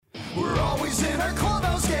boys in our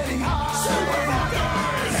clubhouse getting high. Super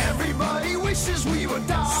fuckers. Everybody wishes we would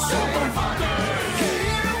die. Super fuckers.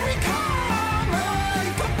 Here we come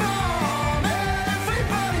like a bomb.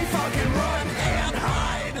 Everybody fucking run and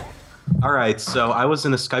hide. All right, so I was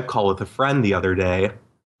in a Skype call with a friend the other day,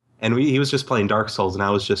 and he was just playing Dark Souls, and I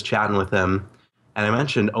was just chatting with him. And I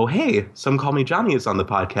mentioned, oh, hey, Some Call Me Johnny is on the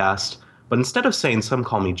podcast. But instead of saying Some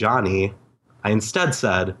Call Me Johnny, I instead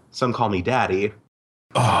said, Some Call Me Daddy.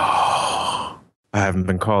 Oh, I haven't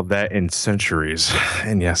been called that in centuries.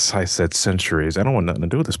 And yes, I said centuries. I don't want nothing to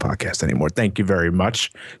do with this podcast anymore. Thank you very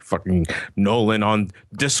much. Fucking Nolan on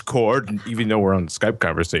Discord, even though we're on Skype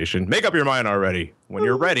conversation. Make up your mind already. When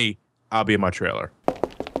you're ready, I'll be in my trailer.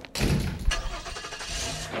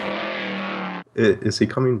 Is he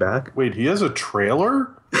coming back? Wait, he has a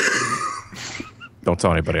trailer? Don't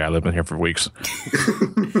tell anybody. I lived in here for weeks.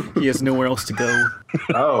 He has nowhere else to go.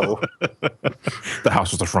 Oh. The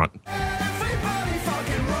house was the front. Everybody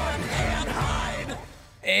fucking run and hide.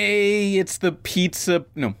 Hey, it's the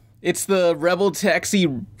it's the Rebel Taxi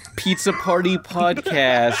Pizza Party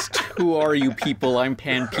podcast. Who are you people? I'm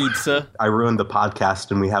Pan Pizza. I ruined the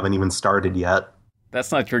podcast, and we haven't even started yet.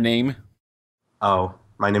 That's not your name. Oh,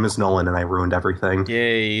 my name is Nolan, and I ruined everything.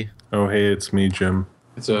 Yay. Oh, hey, it's me, Jim.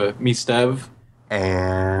 It's me, Stev.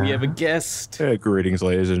 And We have a guest. Hey, greetings,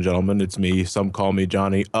 ladies and gentlemen. It's me. Some call me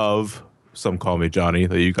Johnny of. Some call me Johnny.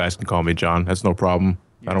 You guys can call me John. That's no problem.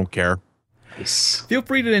 I don't care. nice. Feel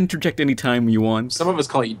free to interject anytime you want. Some of us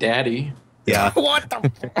call you Daddy. Yeah. What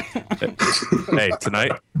the? Hey,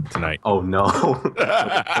 tonight. Oh, no. What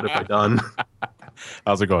have I done?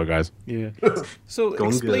 How's it going, guys? Yeah. So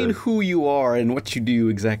Going explain good. who you are and what you do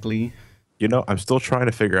exactly. You know, I'm still trying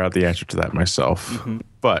to figure out the answer to that myself. Mm-hmm.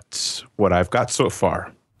 But what I've got so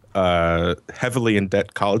far, heavily in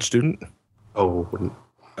debt college student, Oh,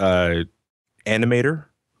 animator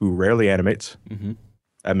who rarely animates. Mhm.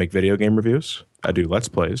 I make video game reviews. I do Let's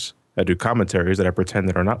Plays. I do commentaries that I pretend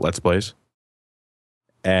that are not Let's Plays.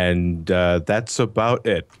 And that's about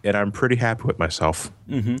it. And I'm pretty happy with myself.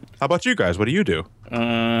 Mm-hmm. How about you guys? What do you do? You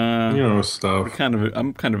know, stuff.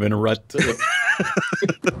 I'm kind of in a rut.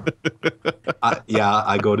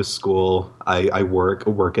 I go to school. I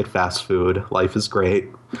work at fast food. Life is great.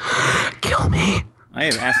 Kill me. I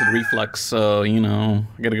have acid reflux, so I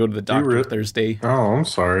gotta go to the doctor Thursday. Oh, I'm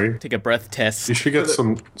sorry. Take a breath test. You should get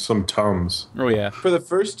some Tums. Oh yeah. For the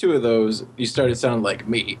first two of those, you started sounding like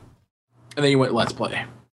me. And then you went Let's Play.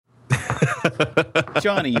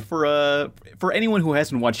 Johnny, for anyone who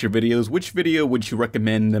hasn't watched your videos, which video would you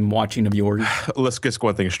recommend them watching of yours? Let's get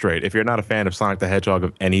one thing straight. If you're not a fan of Sonic the Hedgehog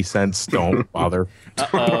of any sense, don't bother.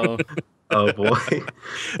 Uh-oh. Oh boy.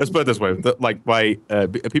 Let's put it this way.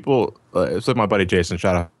 People, so my buddy Jason,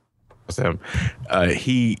 shout out to him.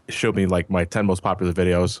 He showed me like my 10 most popular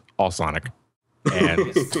videos, all Sonic.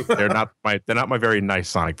 And they're not my very nice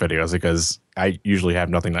Sonic videos because I usually have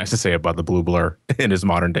nothing nice to say about the Blue Blur in his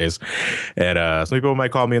modern days. And some people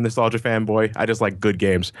might call me a nostalgia fanboy. I just like good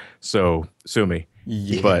games, so sue me.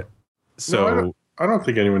 Yeah. But No, I don't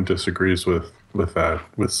think anyone disagrees with that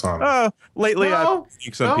with Sonic. lately No, I've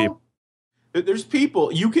seen some people. There's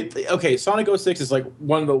people you could. Okay, Sonic 06 is like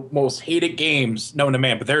one of the most hated games known to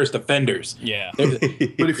man, but there's defenders. Yeah. But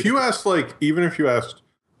if you asked, even if you asked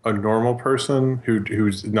a normal person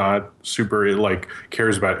who's not super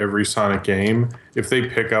cares about every Sonic game, if they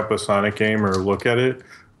pick up a Sonic game or look at it,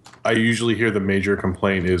 I usually hear the major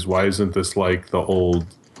complaint is, why isn't this like the old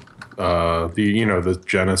the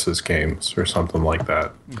Genesis games or something like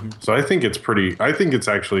that? Mm-hmm. So I think it's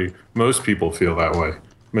actually, most people feel that way.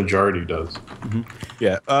 Majority does. Mm-hmm.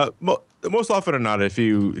 Yeah. Most often than not, if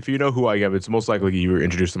you know who I am, it's most likely you were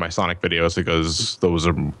introduced to my Sonic videos because those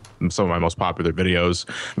are some of my most popular videos.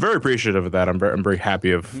 I'm very appreciative of that. I'm very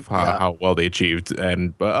happy of how well they achieved.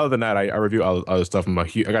 But other than that, I review other stuff. I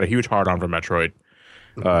got a huge hard on for Metroid,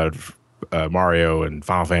 Mario, and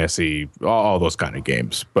Final Fantasy, all those kind of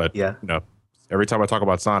games. But every time I talk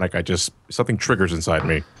about Sonic, something triggers inside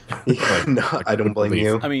me. I don't blame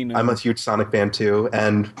you. I mean, I'm a huge Sonic fan too,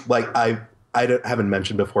 and I haven't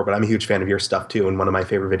mentioned before, but I'm a huge fan of your stuff too. And one of my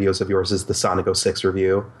favorite videos of yours is the Sonic 06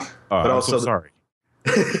 review. But I'm so sorry.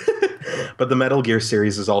 But the Metal Gear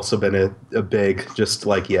series has also been a big,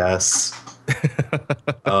 yes.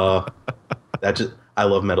 I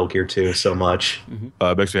love Metal Gear 2 so much.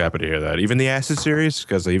 It makes me happy to hear that. Even the Acid series,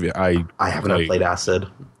 because I haven't played Acid.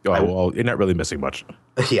 Well, you're not really missing much.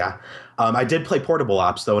 Yeah. I did play Portable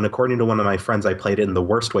Ops, though, and according to one of my friends, I played it in the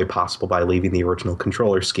worst way possible by leaving the original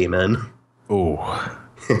controller scheme in. Oh.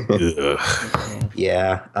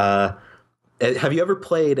 Yeah. Have you ever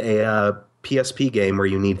played a PSP game where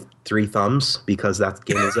you need 3 thumbs because that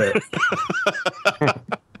game is it.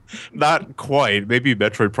 Not quite. Maybe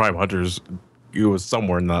Metroid Prime Hunters. It was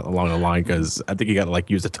somewhere along the line because I think you got to like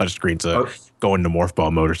use the touchscreen to go into morph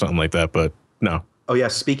ball mode or something like that. But no. Oh yeah,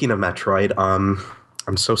 speaking of Metroid,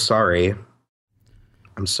 I'm so sorry.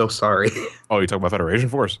 I'm so sorry. Oh, you're talking about Federation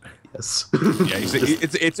Force? Yes. Yeah,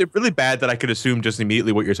 it's really bad that I could assume just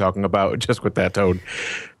immediately what you're talking about just with that tone.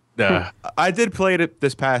 I did play it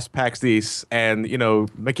this past PAX East, and you know,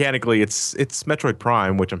 mechanically, it's Metroid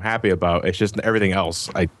Prime, which I'm happy about. It's just everything else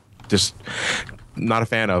I just not a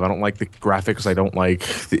fan of. I don't like the graphics. I don't like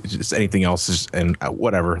just anything else. And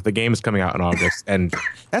whatever. The game is coming out in August, and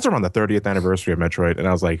that's around the 30th anniversary of Metroid. And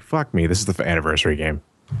I was like, "Fuck me, this is the anniversary game."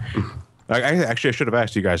 I should have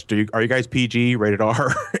asked you guys. Are you guys PG, rated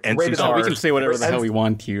R, and Rated No, R. we can say whatever the hell we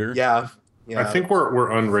want here. Yeah. I think we're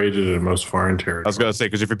unrated in most foreign I territories. was gonna say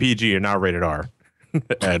because if you're PG, you're now rated R,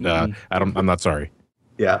 and I'm not sorry.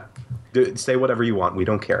 Yeah. Say whatever you want. We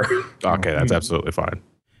don't care. Okay, that's absolutely fine.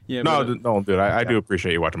 Yeah, No, but, no, dude, I do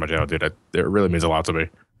appreciate you watching my channel, dude. It really means a lot to me.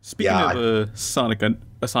 speaking Yeah, of Sonic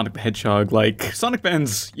the Hedgehog, like Sonic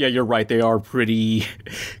fans, yeah, you're right. They are pretty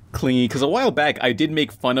clingy. Because a while back, I did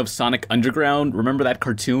make fun of Sonic Underground. Remember that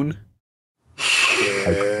cartoon?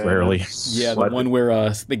 Rarely. Yeah, What? the one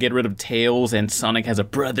where they get rid of Tails and Sonic has a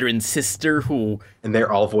brother and sister who And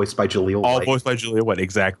they're all voiced by Jaleel All White. voiced by Julia White.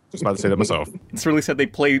 Exactly. I was about to say that myself. it's really sad they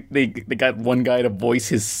got one guy to voice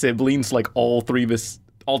his siblings, like all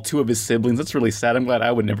 2 of his siblings. That's really sad. I'm glad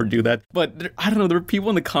I would never do that. But I don't know, there were people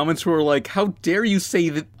in the comments who were like, how dare you say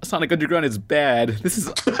that Sonic Underground is bad? This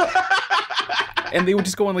is and they would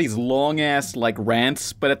just go on these long ass like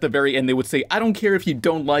rants, but at the very end they would say, I don't care if you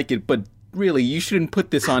don't like it, but really, you shouldn't put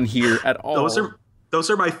this on here at all. Those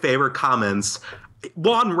are my favorite comments.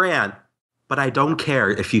 One rant, but I don't care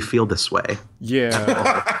if you feel this way.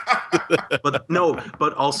 Yeah.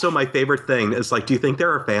 But also my favorite thing is like, do you think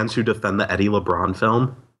there are fans who defend the Eddie LeBron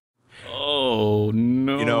film? Oh,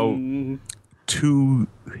 no. You know, to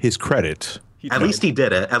his credit, At least he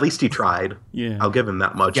did it. At least he tried. Yeah. I'll give him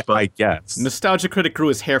that much. yeah, but I guess Nostalgia Critic grew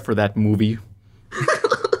his hair for that movie.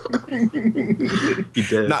 he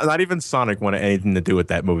did. not even Sonic wanted anything to do with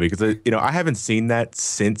that movie because I haven't seen that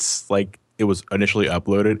since like it was initially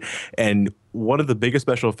uploaded. And one of the biggest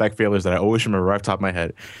special effect failures that I always remember right off the top of my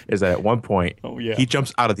head is that at one point he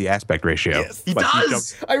jumps out of the aspect ratio. Yes. He Like,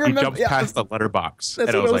 does! I remember- He jumps yeah, past the letterbox. That's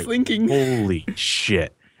and what I was like, thinking. Holy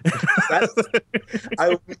shit.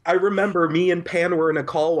 I remember me and Pan were in a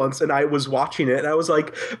call once, and I was watching it, and I was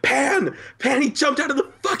like, Pan, he jumped out of the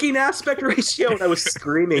fucking aspect ratio, and I was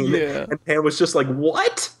screaming. Yeah. And Pan was just like,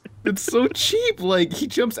 what? It's so cheap. Like, he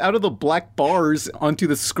jumps out of the black bars onto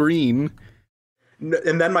the screen.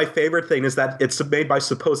 And then my favorite thing is that it's made by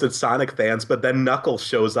supposed Sonic fans, but then Knuckles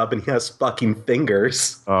shows up and he has fucking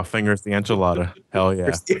fingers. Oh, Fingers the Enchilada. Hell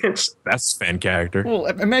yeah. That's fan character. Well,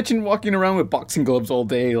 imagine walking around with boxing gloves all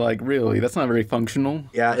day. Like, really, that's not very functional.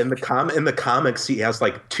 Yeah, in the comics, he has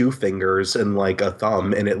like 2 fingers and like a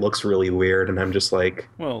thumb, and it looks really weird. And I'm just like,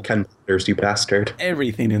 Well, Ken Peters, you bastard.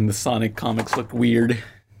 everything in the Sonic comics looked weird.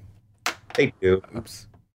 They do. Oops.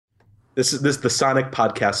 This is the Sonic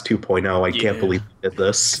Podcast 2.0. I can't believe we did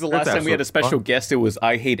this. The last time we had a special guest, it was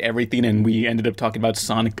I Hate Everything, and we ended up talking about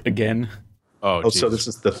Sonic again. Oh, Oh, so geez. this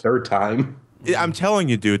is the 3rd time. I'm telling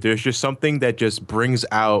you, dude, there's just something that just brings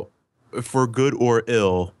out, for good or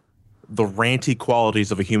ill, the ranty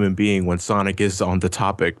qualities of a human being when Sonic is on the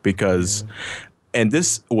topic. Because, and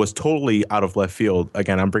this was totally out of left field.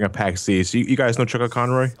 Again, I'm bringing PAX East. You guys know Chuck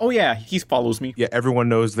Conroy? Oh, yeah, he follows me. Yeah, everyone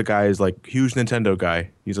knows the guy is like huge Nintendo guy.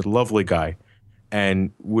 He's a lovely guy.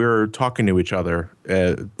 And we're talking to each other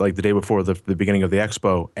like the day before the beginning of the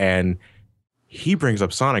expo. And he brings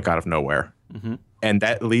up Sonic out of nowhere. Mm-hmm. And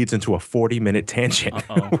that leads into a 40-minute tangent.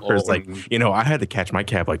 Where it's like, I had to catch my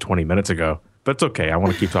cab like 20 minutes ago. But it's okay. I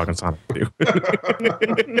want to keep talking Sonic with you.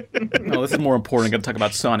 No, this is more important. I gotta talk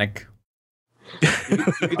about Sonic.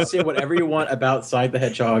 You can say whatever you want about Sonic the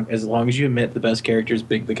Hedgehog as long as you admit the best character is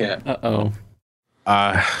Big the Cat. Uh-oh.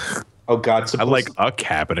 Oh God! I like a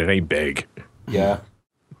cat, but it ain't big. Yeah.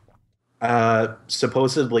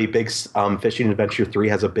 Supposedly, Big Fishing Adventure 3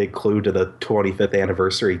 has a big clue to the 25th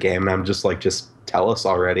anniversary game, and I'm just like, just tell us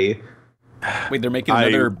already. Wait, they're making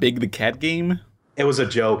another Big the Cat game? It was a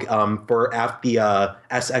joke. For at the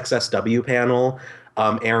SXSW panel,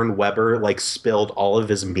 Aaron Weber like spilled all of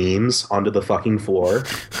his memes onto the fucking floor,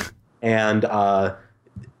 and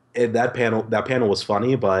that panel was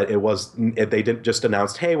funny, but they didn't just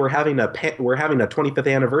announced, hey, we're having a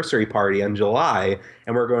 25th anniversary party in July,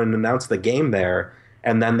 and we're going to announce the game there.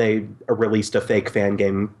 And then they released a fake fan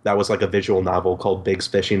game that was like a visual novel called Big's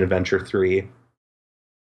Fishing Adventure 3.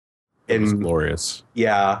 It was And glorious.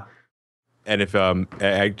 yeah, And if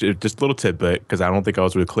just a little tidbit, because I don't think I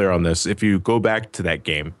was really clear on this. If you go back to that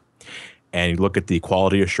game and you look at the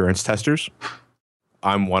quality assurance testers,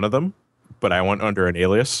 I'm one of them, but I went under an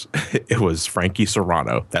alias. It was Frankie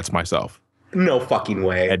Serrano. That's myself. no fucking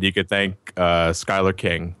way. And you could thank Skylar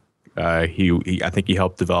King. He I think he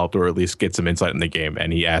helped develop or at least get some insight in the game.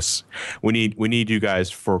 And he asks, we need you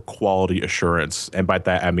guys for quality assurance. And by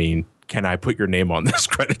that I mean, can I put your name on this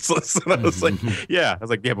credits list? And I was like, yeah. I was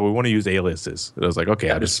like, yeah, but we want to use aliases. And I was like, okay,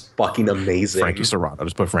 I'll That just is fucking amazing. Frankie Serrano. I'll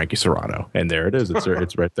just put Frankie Serrano. And there it is.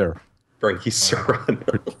 It's right there. Frankie Serrano.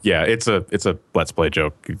 Yeah, it's a Let's Play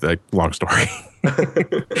joke. Like, long story.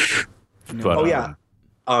 But, Oh yeah.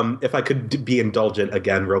 If I could be indulgent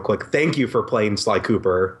again, real quick, thank you for playing Sly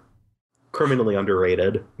Cooper. Criminally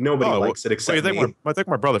underrated. Nobody likes it except me. I thank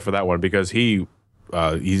my brother for that one because he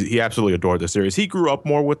absolutely adored the series. He grew up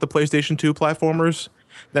more with the PlayStation 2 platformers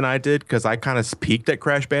than I did because I kind of peaked at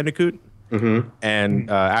Crash Bandicoot. Mm-hmm. And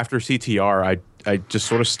after CTR, I just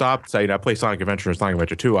sort of stopped. I play Sonic Adventure and Sonic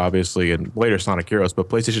Adventure 2, obviously, and later Sonic Heroes, but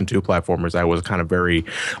PlayStation 2 platformers I was kind of very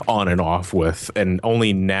on and off with. And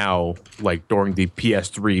only now, like during the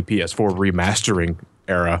PS3, PS4 remastering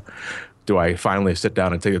era, do I finally sit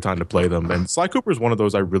down and take the time to play them. And Sly Cooper is one of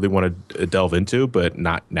those I really want to delve into, but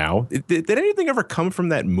not now. Did anything ever come from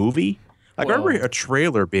that movie? Like, I remember a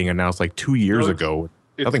trailer being announced like 2 years ago.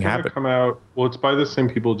 Nothing happened. Come out. Well, it's by the same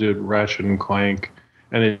people who did Ratchet and Clank,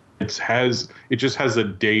 and it just has a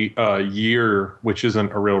date, year, which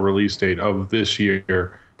isn't a real release date of this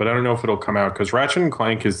year. But I don't know if it'll come out because Ratchet and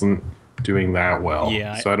Clank isn't doing that well.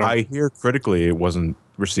 Yeah, so I hear critically it wasn't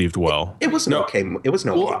received well. It was an okay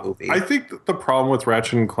movie. I think the problem with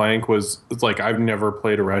Ratchet and Clank was it's like I've never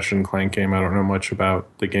played a Ratchet and Clank game. I don't know much about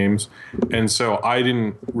the games, and so I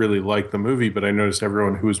didn't really like the movie. But I noticed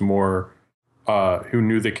everyone who was more who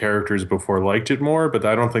knew the characters before liked it more. But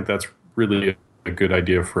I don't think that's really a good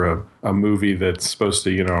idea for a movie that's supposed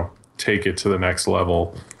to take it to the next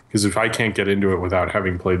level. Because if I can't get into it without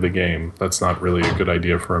having played the game, that's not really a good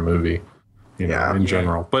idea for a movie. In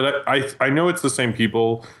general. But I know it's the same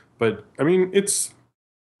people, but I mean, it's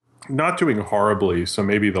not doing horribly, so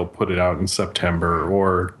maybe they'll put it out in September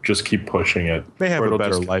or just keep pushing it. They have a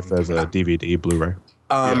better life as a DVD, Blu-ray.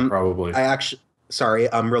 Yeah, probably.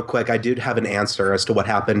 Real quick, I did have an answer as to what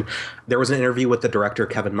happened. There was an interview with the director,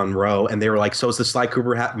 Kevin Munro, and they were like, so is the Sly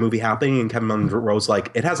Cooper movie happening? And Kevin Munro's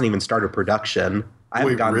like, it hasn't even started production. I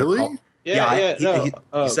haven't gotten the call.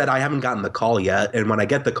 He said, I haven't gotten the call yet, and when I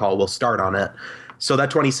get the call, we'll start on it. So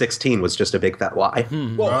that 2016 was just a big fat lie.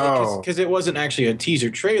 Well, because it wasn't actually a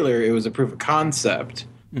teaser trailer, it was a proof of concept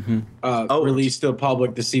released to the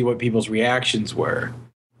public to see what people's reactions were.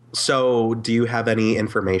 So do you have any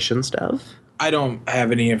information, Steph? I don't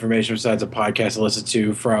have any information besides a podcast I listened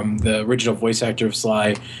to from the original voice actor of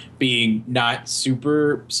Sly being not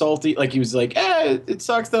super salty. Like, he was like, it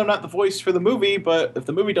sucks that I'm not the voice for the movie, but if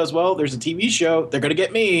the movie does well, there's a TV show. They're going to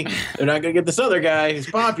get me. They're not going to get this other guy who's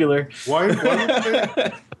popular. Why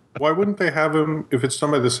wouldn't they have him if it's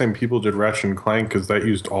done by the same people who did Ratchet and Clank? Because that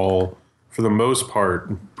used all, for the most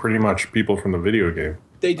part, pretty much people from the video game.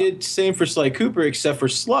 They did same for Sly Cooper, except for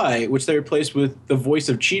Sly, which they replaced with the voice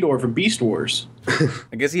of Cheetor from Beast Wars.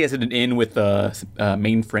 I guess he has it in with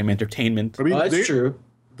Mainframe Entertainment. I mean, that's true.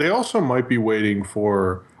 They also might be waiting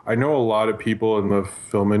for. I know a lot of people in the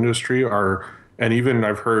film industry are, and even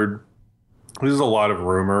I've heard. This is a lot of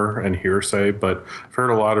rumor and hearsay, but I've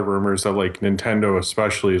heard a lot of rumors that like Nintendo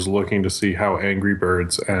especially is looking to see how Angry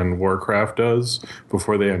Birds and Warcraft does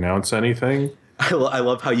before they announce anything. I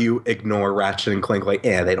love how you ignore Ratchet and Clank like,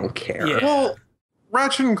 they don't care. Yeah. Well,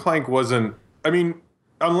 Ratchet and Clank wasn't, I mean,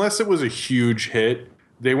 unless it was a huge hit,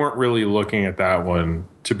 they weren't really looking at that one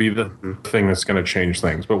to be the thing that's going to change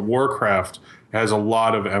things. But Warcraft has a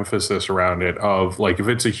lot of emphasis around it of, like, if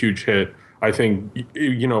it's a huge hit, I think,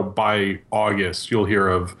 by August, you'll hear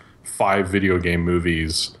of 5 video game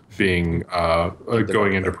movies being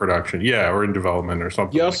going into production, or in development or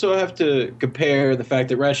something. You also have to compare the fact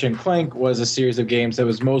that Ratchet and Clank was a series of games that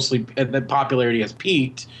was mostly the popularity has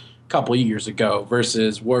peaked a couple of years ago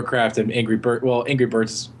versus Warcraft and Angry Birds. Well, Angry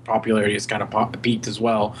Birds' popularity has kind of peaked as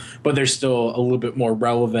well, but they're still a little bit more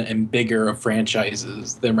relevant and bigger of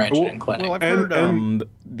franchises than Ratchet and Clank. Well, I've heard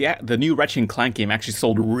the new Ratchet and Clank game actually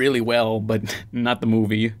sold really well, but not the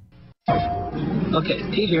movie. Okay,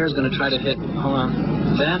 Pete here is going to try to hit,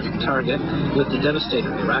 that target with the Devastator,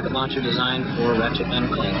 the rocket launcher designed for Ratchet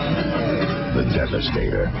and Clank. The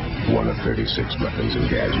Devastator, one of 36 weapons and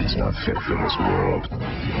gadgets not fit for this world.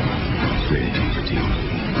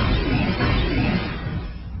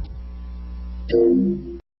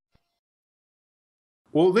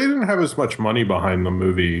 Well, they didn't have as much money behind the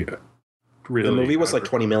movie. Really, The movie was like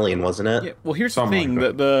 20 million, wasn't it? Yeah, well, here's Something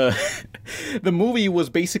the thing: the movie was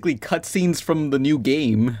basically cutscenes from the new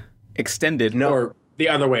game extended. No. Or the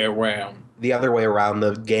other way around. The other way around.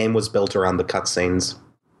 The game was built around the cutscenes.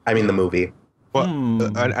 I mean, the movie.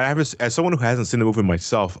 Well, as someone who hasn't seen the movie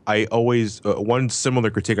myself, I always one similar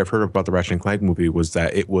critique I've heard about the Ratchet and Clank movie was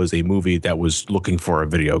that it was a movie that was looking for a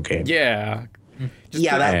video game. Yeah.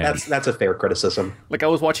 Yeah, that's a fair criticism. Like I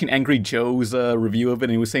was watching Angry Joe's review of it,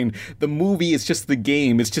 and he was saying the movie is just the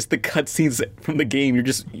game. It's just the cutscenes from the game.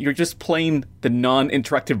 You're just playing the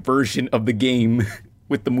non-interactive version of the game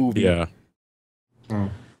with the movie. Yeah.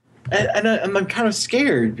 And I'm kind of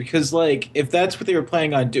scared because, like, if that's what they were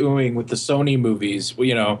planning on doing with the Sony movies, well,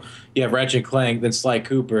 you know, you have Ratchet and Clank, then Sly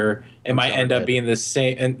Cooper, it might end up being the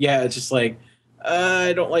same. And yeah, it's just like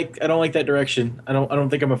I don't like that direction. I don't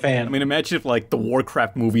think I'm a fan. I mean, imagine if like the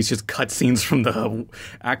Warcraft movies just cutscenes from the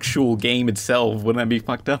actual game itself. Wouldn't that be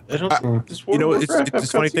fucked up? You know,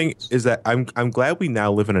 it's funny thing is that I'm glad we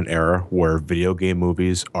now live in an era where video game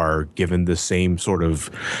movies are given the same sort of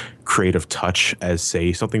creative touch as,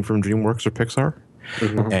 say, something from DreamWorks or Pixar,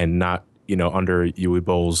 and not, you know, under Yui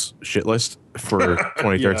Bowl's shit list for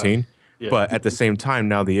 2013. Yeah. But at the same time,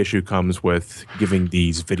 now the issue comes with giving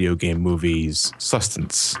these video game movies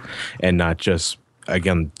sustenance and not just,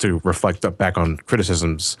 again, to reflect back on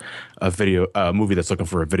criticisms, a movie that's looking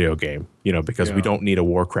for a video game, you know, because we don't need a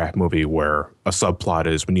Warcraft movie where a subplot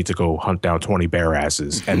is we need to go hunt down 20 bear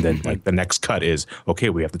asses. And then like the next cut is,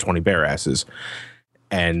 okay, we have the 20 bear asses.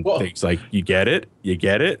 And it's like, you get it?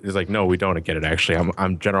 It's like, no, we don't get it, actually.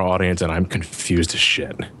 I'm general audience, and I'm confused as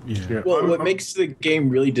shit. Yeah. Well, what makes the game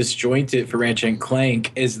really disjointed for Ratchet and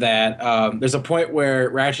Clank is that there's a point where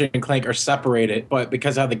Ratchet and Clank are separated, but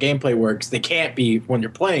because of how the gameplay works, they can't be when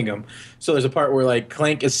you're playing them. So there's a part where like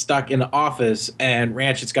Clank is stuck in the office, and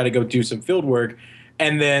Ratchet's got to go do some field work,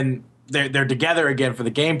 and then they're together again for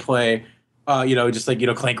the gameplay. You know, just like, you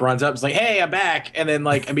know, Clank runs up, it's like, hey, I'm back. And then,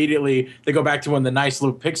 like, immediately they go back to one of the nice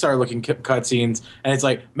little Pixar-looking cutscenes, and it's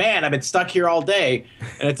like, man, I've been stuck here all day.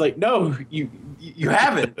 And it's like, no, you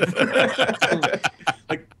haven't.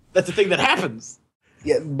 Like, that's the thing that happens.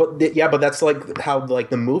 Yeah, but that's like how like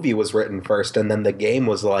the movie was written first, and then the game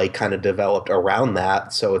was like kind of developed around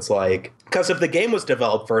that. So it's like, because if the game was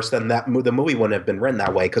developed first, then the movie wouldn't have been written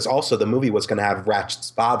that way. Because also the movie was going to have Ratchet's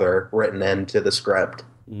father written into the script.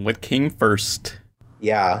 What came first?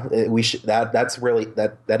 Yeah, we should. That's really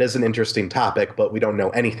that is an interesting topic, but we don't know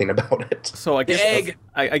anything about it. So I guess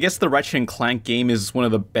I guess the Ratchet and Clank game is one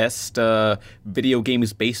of the best video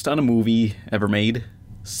games based on a movie ever made.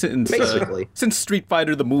 Since Street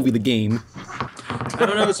Fighter the movie, the game. I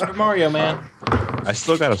don't know, Super Mario, man. I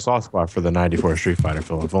still got a soft spot for the 94 Street Fighter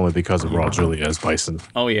film, if only because of Raul Julia as Bison.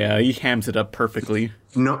 Oh yeah, he hams it up perfectly.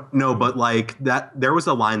 No, but like that, there was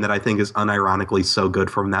a line that I think is unironically so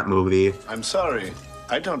good from that movie. I'm sorry,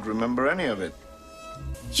 I don't remember any of it.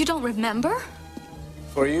 You don't remember?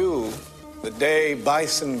 For you, the day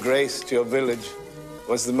Bison graced your village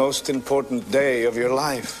was the most important day of your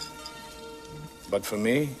life. But for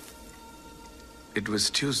me, it was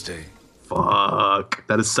Tuesday. Fuck,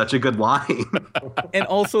 that is such a good line. And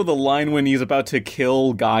also the line when he's about to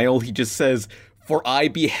kill Guile, he just says, "For I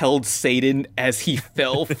beheld Satan as he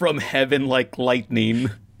fell from heaven like lightning."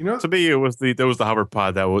 You know, To me, there was the hover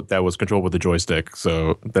pod that was controlled with the joystick.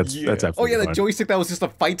 So that's absolutely Oh yeah, the fine. joystick that was just a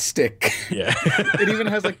fight stick. Yeah. It even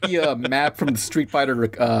has like the map from the Street Fighter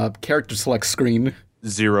character select screen.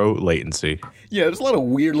 Zero latency. Yeah, there's a lot of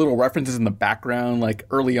weird little references in the background, like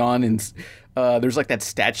early on, and there's like that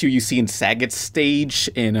statue you see in Sagat's stage,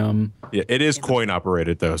 and Yeah, it is coin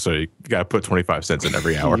operated though, so you gotta put 25 cents in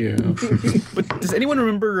every hour. yeah. But does anyone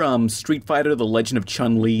remember Street Fighter: The Legend of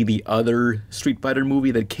Chun-Li, the other Street Fighter movie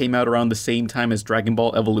that came out around the same time as Dragon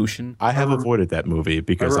Ball Evolution? I have avoided that movie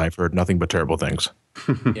because I've heard nothing but terrible things.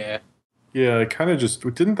 Yeah. yeah, it kind of just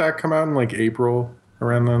didn't that come out in like April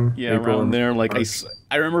around then? Yeah, April around and there. Like March.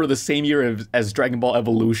 I remember the same year as Dragon Ball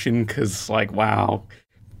Evolution, because like wow,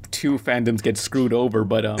 two fandoms get screwed over.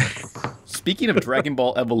 But speaking of Dragon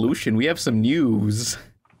Ball Evolution, we have some news.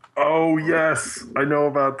 Oh yes, I know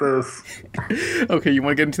about this. Okay, you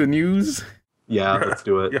want to get into the news? Yeah, let's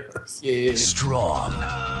do it. Yes. Yeah. Strong,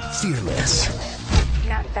 fearless,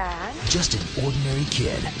 Not bad. just an ordinary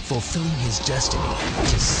kid fulfilling his destiny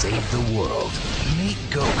to save the world. Meet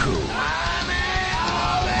Goku.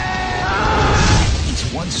 He's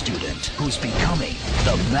one student who's becoming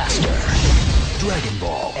the master. Dragon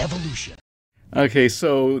Ball Evolution. Okay,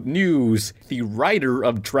 so news. The writer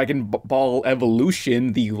of Dragon Ball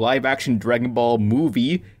Evolution, the live-action Dragon Ball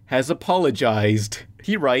movie, has apologized.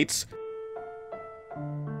 He writes,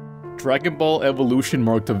 Dragon Ball Evolution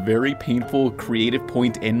marked a very painful creative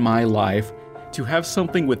point in my life. To have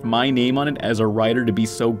something with my name on it as a writer to be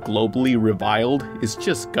so globally reviled is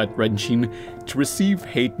just gut-wrenching. To receive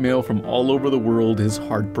hate mail from all over the world is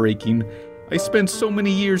heartbreaking. I spent so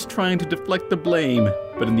many years trying to deflect the blame,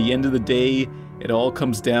 but in the end of the day, it all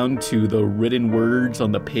comes down to the written words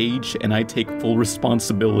on the page, and I take full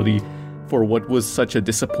responsibility for what was such a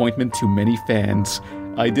disappointment to many fans.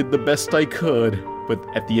 I did the best I could, but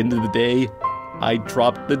at the end of the day, I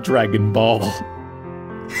dropped the Dragon Ball.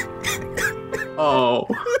 Oh.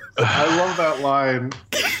 I love that line.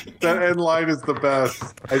 That end line is the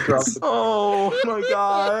best. I dropped it. Oh my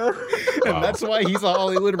god. And that's why he's a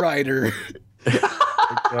Hollywood writer.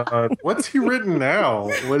 What's he written now?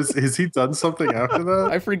 Has he done something after that?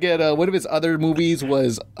 I forget, one of his other movies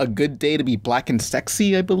was A Good Day to Be Black and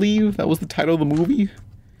Sexy, I believe. That was the title of the movie.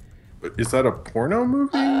 Is that a porno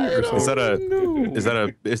movie? Or something? Is that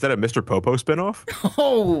a Mr. Popo spinoff?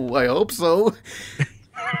 Oh, I hope so.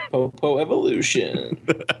 Popo Evolution.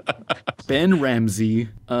 Ben Ramsey.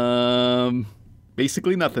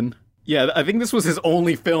 Basically nothing. Yeah, I think this was his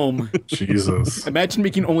only film. Jesus. Imagine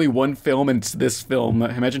making only one film and it's this film.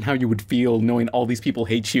 Imagine how you would feel knowing all these people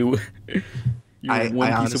hate you. I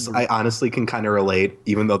honestly can kind of relate,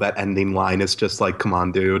 even though that ending line is just like, come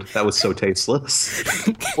on, dude. That was so tasteless.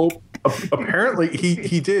 Well, apparently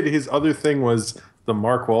he did. His other thing was the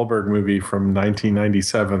Mark Wahlberg movie from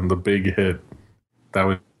 1997, the big hit. That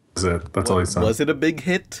was it. That's all he said. Was it a big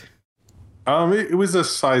hit? It was a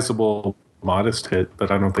sizable, modest hit,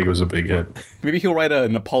 but I don't think it was a big hit. Maybe he'll write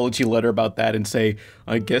an apology letter about that and say,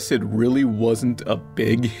 I guess it really wasn't a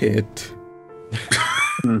big hit.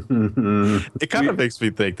 It kind of makes me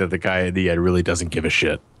think that the guy in the end really doesn't give a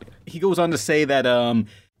shit. He goes on to say that,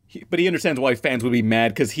 but he understands why fans would be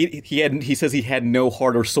mad because he says he had no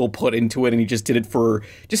heart or soul put into it and he just did it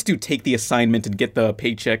just to take the assignment and get the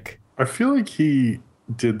paycheck. I feel like he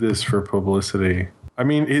did this for publicity. I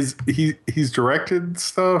mean, he's directed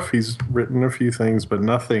stuff, he's written a few things, but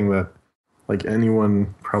nothing that like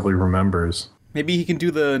anyone probably remembers. Maybe he can do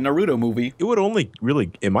the Naruto movie. It would only really,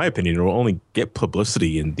 in my opinion, it will only get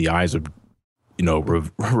publicity in the eyes of,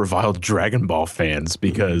 reviled Dragon Ball fans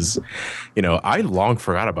because, I long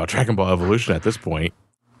forgot about Dragon Ball Evolution at this point.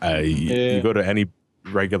 You go to any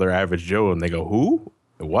regular average Joe and they go, who?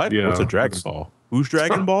 What? Yeah, what's a Dragon Ball? Who's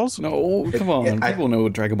Dragon Balls? No, come on. People know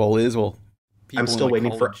what Dragon Ball is. Well, I'm still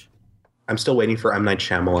waiting for M. Night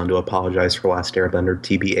Shyamalan to apologize for Last Airbender,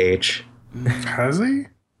 TBH. Has he?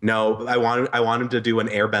 No, I want him to do an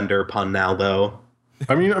Airbender pun now, though.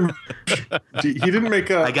 I mean, he didn't make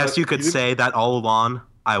a... I guess you could say that all along,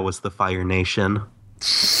 I was the Fire Nation.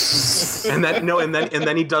 and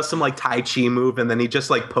then he does some like Tai Chi move, and then he just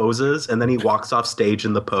like poses, and then he walks off stage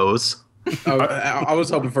in the pose. I was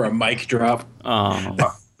hoping for a mic drop.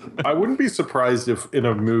 I wouldn't be surprised if in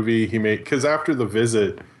a movie he made... Because after The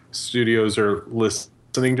Visit, studios are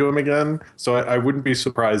listening to him again. So I wouldn't be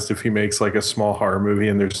surprised if he makes like a small horror movie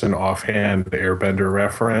and there's an offhand Airbender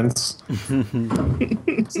reference.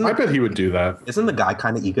 I bet he would do that. Isn't the guy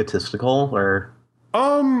kind of egotistical or?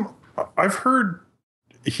 I've heard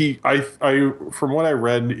I from what I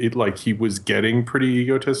read, it like he was getting pretty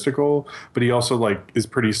egotistical, but he also like is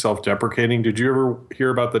pretty self-deprecating. Did you ever hear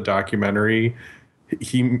about the documentary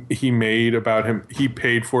he made about him? He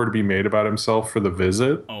paid for to be made about himself for The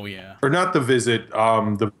Visit. Oh yeah, or not The Visit.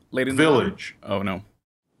 The Village. Oh no,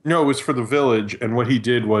 it was for The Village. And what he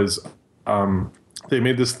did was, they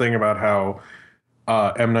made this thing about how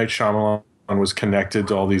M. Night Shyamalan was connected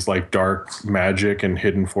to all these like dark magic and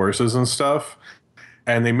hidden forces and stuff.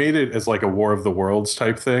 And they made it as like a War of the Worlds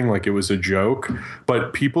type thing, like it was a joke.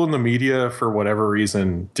 But people in the media, for whatever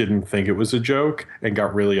reason, didn't think it was a joke and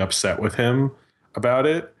got really upset with him about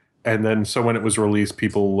it. And then so when it was released,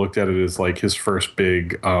 people looked at it as like his first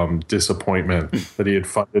big disappointment that he had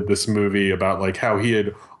funded this movie about like how he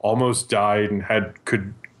had almost died and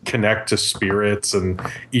could connect to spirits, and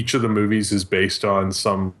each of the movies is based on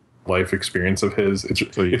some life experience of his.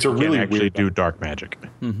 It's a really actually weird... do dark magic.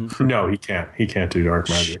 Mm-hmm. No, he can't. He can't do dark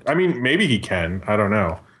magic. I mean, maybe he can. I don't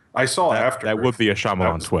know. I saw after. That would be a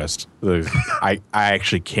Shyamalan twist. I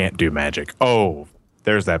actually can't do magic. Oh,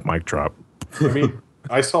 there's that mic drop. I mean,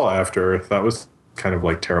 I saw After Earth. That was kind of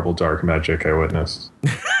like terrible dark magic I witnessed.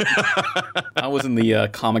 I was in the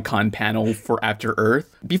Comic-Con panel for After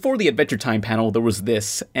Earth. Before the Adventure Time panel, there was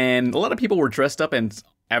this, and a lot of people were dressed up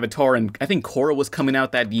Avatar, and I think Korra was coming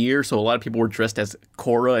out that year, so a lot of people were dressed as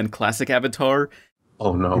Korra and classic Avatar.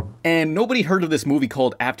 Oh no. And nobody heard of this movie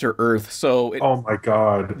called After Earth, so Oh my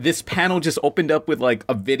god. this panel just opened up with like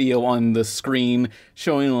a video on the screen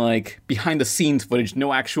showing like behind the scenes footage,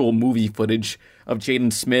 no actual movie footage of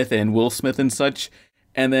Jaden Smith and Will Smith and such.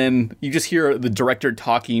 And then you just hear the director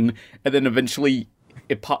talking, and then eventually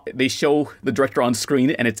they show the director on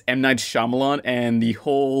screen, and it's M. Night Shyamalan, and the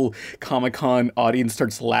whole Comic-Con audience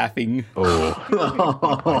starts laughing.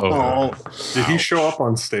 Oh. Did he show up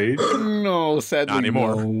on stage? No, sadly, Not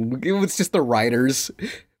anymore. no. It was just the writers.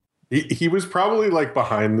 He was probably like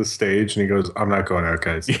behind the stage, and he goes, "I'm not going out,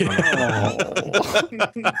 guys." So,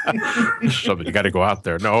 you got to go out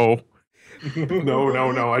there. No.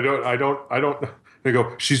 No. I don't. They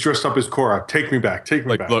go, "She's dressed up as Korra. Take me back. Take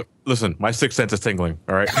me Like, back." look, listen, my sixth sense is tingling.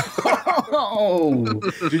 All right. Oh.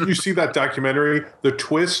 Did you see that documentary? The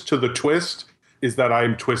twist to the twist is that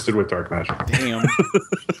I'm twisted with dark magic. Damn.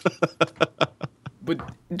 But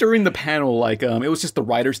during the panel, like, it was just the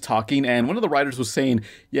writers talking, and one of the writers was saying,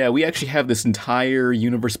 yeah, we actually have this entire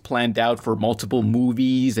universe planned out for multiple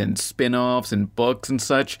movies and spin-offs and books and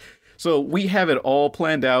such. So we have it all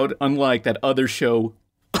planned out, unlike that other show,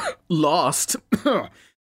 Lost.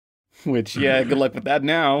 Which, yeah, good luck with that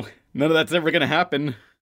now. None of that's ever going to happen.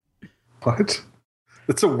 What?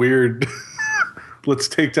 That's a weird. Let's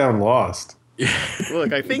take down Lost.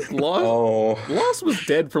 Look, I think Lost was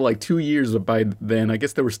dead for like 2 years by then. I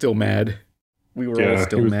guess they were still mad. We were all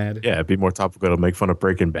still mad. Yeah, be more topical to make fun of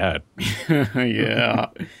Breaking Bad. Yeah.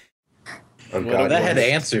 Oh, Well, God, that had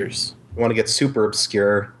answers. want to get super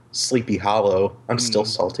obscure. Sleepy Hollow. I'm still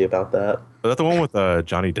salty about that. Is that the one with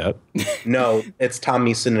Johnny Depp? No, it's Tom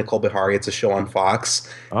Neeson and Nicole Bihari. It's a show on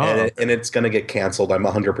Fox, and it's going to get canceled. I'm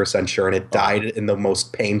 100% sure. And it died in the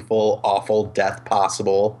most painful, awful death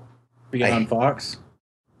possible. Being on Fox.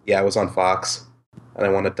 Yeah, it was on Fox, and I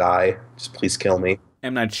want to die. Just please kill me.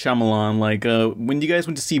 M. Night Shyamalan, like, when you guys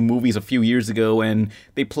went to see movies a few years ago and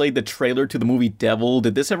they played the trailer to the movie Devil,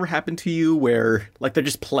 did this ever happen to you where, like, they're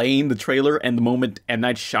just playing the trailer and the moment M.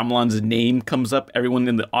 Night Shyamalan's name comes up, everyone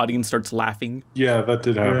in the audience starts laughing? Yeah, that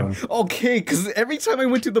did happen. Okay, because every time I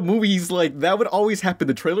went to the movies, like, that would always happen.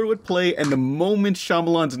 The trailer would play, and the moment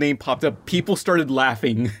Shyamalan's name popped up, people started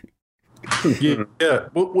laughing. Yeah.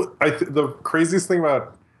 The craziest thing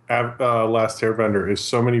about Last Airbender is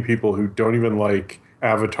so many people who don't even like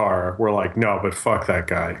Avatar were like, no, but fuck that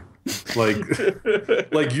guy.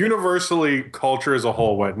 Like universally, culture as a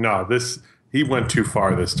whole went, no, he went too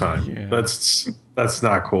far this time. Yeah. That's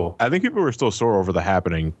not cool. I think people were still sore over the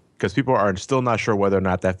happening because people are still not sure whether or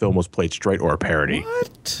not that film was played straight or a parody.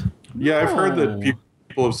 What? Yeah, I've heard that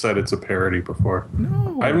people have said it's a parody before.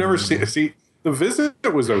 No. I've never seen. The Visit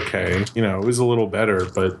was okay. You know, it was a little better,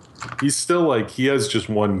 but he's still like, he has just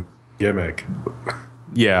one gimmick,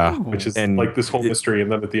 Yeah, which is and like this whole mystery,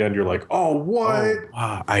 and then at the end you're like, oh, what?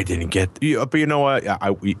 Wow, I didn't get. But you know what?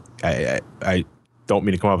 I don't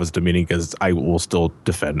mean to come off as demeaning because I will still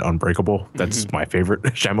defend Unbreakable. That's my favorite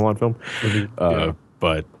Shyamalan film.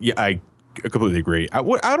 But yeah, I completely agree. I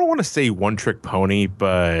don't want to say One Trick Pony,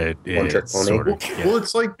 but One Trick Pony. Sort of, Well,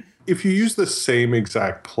 it's like if you use the same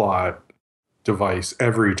exact plot device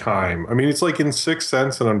every time. I mean, it's like in Sixth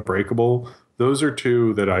Sense and Unbreakable. Those are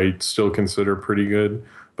two that I still consider pretty good.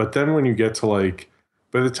 But then when you get to like,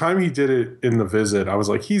 by the time he did it in The Visit, I was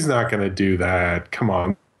like, he's not going to do that. Come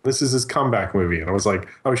on. This is his comeback movie. And I was like,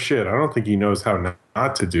 oh shit, I don't think he knows how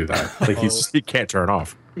not to do that. Like he can't turn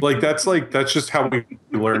off. that's just how we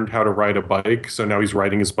learned how to ride a bike. So now he's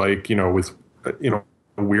riding his bike, with,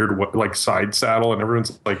 a weird like side saddle, and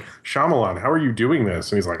everyone's like, Shyamalan, how are you doing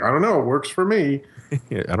this? And he's like, I don't know, it works for me.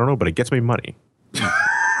 Yeah, I don't know, but it gets me money.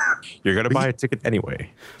 You're gonna buy a ticket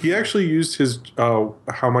anyway. He actually used his how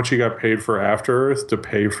much he got paid for After Earth to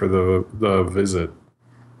pay for the Visit.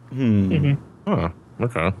 Oh,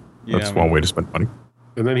 okay. Yeah, That's one way to spend money.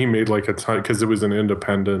 And then he made like a ton because it was an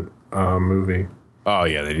independent movie. Oh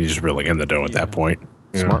yeah, then you just really in the dough at that point.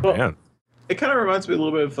 Yeah. Smart man. It kind of reminds me a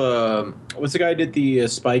little bit of what's the guy who did the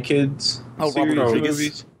Spy Kids Oh, series Robert of Rodriguez.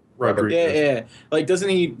 movies? Rodriguez. Yeah. Like, doesn't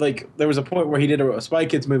he like? There was a point where he did a Spy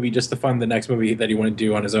Kids movie just to fund the next movie that he wanted to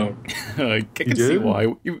do on his own. I can see did?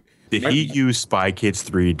 why. Did he use Spy Kids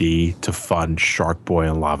 3D to fund Shark Boy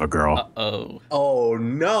and Lava Girl? Oh. Oh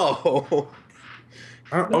no!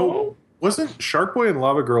 Oh, wasn't Shark Boy and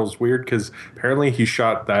Lava Girls weird? Because apparently he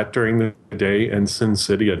shot that during the day and Sin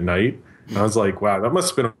City at night. And I was like, wow, that must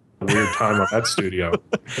have been a weird time on that studio.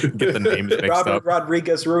 Get the names mixed Robert up.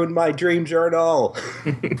 Rodriguez ruined my dream journal.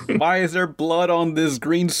 Why is there blood on this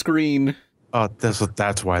green screen? Oh,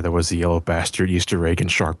 that's why there was the yellow bastard Easter egg in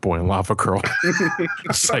Shark Boy and Lava Girl.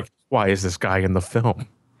 It's like, why is this guy in the film?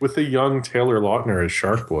 With the young Taylor Lautner as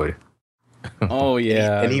Shark Boy. Oh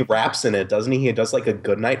yeah, And he raps in it, doesn't he? He does like a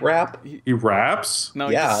goodnight rap. He raps? no,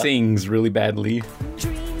 he yeah. just sings really badly.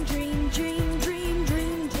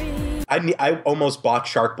 I almost bought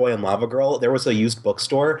Shark Boy and Lava Girl. There was a used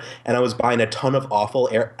bookstore, and I was buying a ton of awful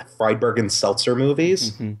Friedberg and Seltzer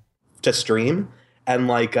movies to stream. And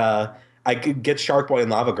like, I could get Shark Boy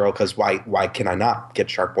and Lava Girl because why can I not get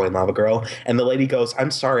Shark Boy and Lava Girl? And the lady goes,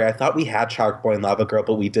 "I'm sorry, I thought we had Shark Boy and Lava Girl,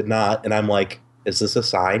 but we did not." And I'm like, "Is this a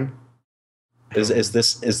sign? Is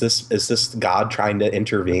this God trying to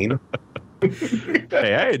intervene?"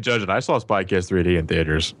 Hey, I ain't judging. I saw Spy Kids 3D in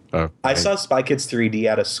theaters. I saw Spy Kids 3D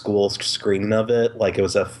at a school screening of it, like it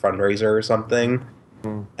was a fundraiser or something.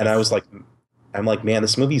 And I was like, man,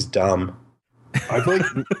 this movie's dumb. I've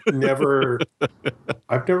never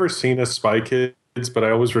seen a Spy Kids, but I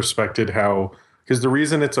always respected how, because the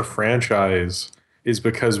reason it's a franchise is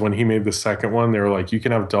because when he made the second one, they were like, you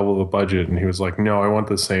can have double the budget. And he was like, no, I want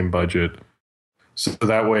the same budget. So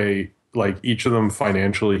that way, like each of them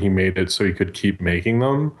financially, he made it so he could keep making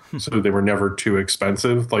them. So they were never too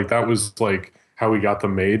expensive. Like that was like how he got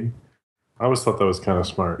them made. I always thought that was kind of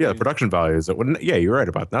smart. Yeah, the production values. Yeah, you're right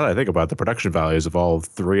about that. Now that I think about it, the production values of all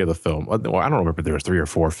three of the film. Well, I don't remember if there was 3 or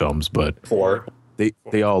 4 films, but 4.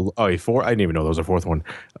 They all 4. I didn't even know there was a 4th one.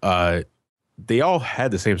 They all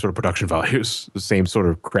had the same sort of production values, the same sort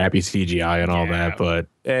of crappy CGI and all that. But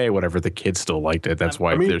hey, whatever. The kids still liked it. That's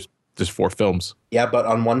why there's just 4 films. Yeah, but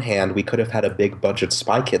on one hand, we could have had a big budget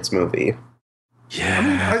Spy Kids movie.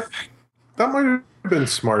 Yeah, that might have been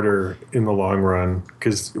smarter in the long run,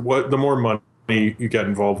 because the more money you get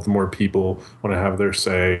involved, the more people want to have their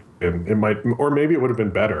say, and it might, or maybe it would have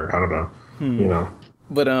been better. I don't know. You know.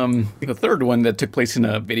 But the third one that took place in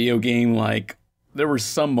a video game, like there were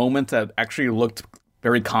some moments that actually looked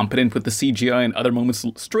very competent with the CGI, and other moments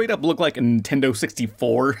straight up looked like a Nintendo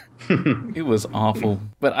 64. It was awful.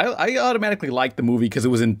 But I automatically liked the movie because it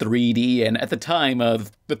was in 3D, and at the time,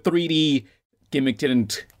 the 3D gimmick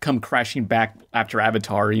didn't come crashing back after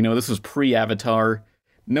Avatar. You know, this was pre-Avatar.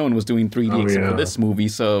 No one was doing 3D except for this movie,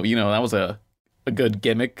 so, you know, that was a good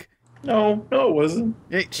gimmick. No, it wasn't.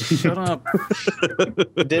 Hey, shut up.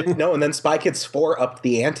 Didn't know, and then Spy Kids 4 upped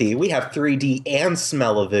the ante. We have 3D and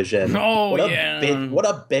smell-o-vision. Oh, what yeah. a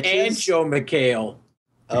bitches. And Joe McHale.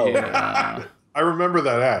 Oh, Yeah. I remember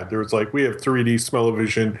that ad. There was like, we have 3D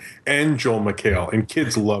smell-o-vision and Joel McHale, and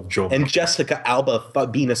kids love Joel. and Jessica Alba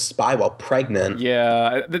being a spy while pregnant.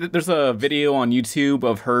 Yeah, there's a video on YouTube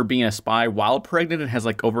of her being a spy while pregnant. It has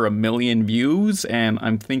like over 1 million views, and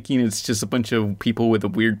I'm thinking it's just a bunch of people with a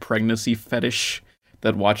weird pregnancy fetish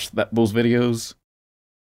that watch those videos.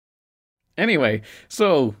 Anyway,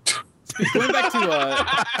 so going back to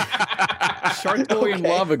Shark Boy and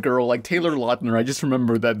Lava Girl, like Taylor Lautner, I just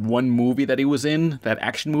remember that one movie that he was in, that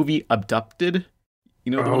action movie, Abducted.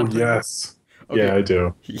 You know the one? Yes. Okay. Yeah, I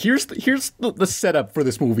do. Here's the setup for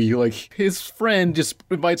this movie. Like, his friend just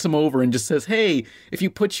invites him over and just says, "Hey, if you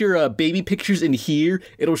put your baby pictures in here,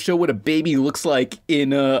 it'll show what a baby looks like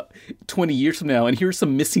in 20 years from now. And here's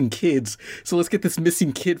some missing kids. So let's get this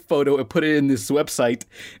missing kid photo and put it in this website.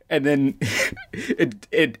 And then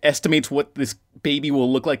it estimates what this baby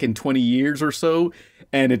will look like in 20 years or so.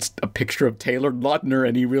 And it's a picture of Taylor Lautner,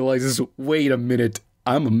 and he realizes, wait a minute,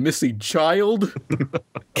 I'm a missing child."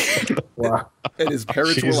 Wow. And his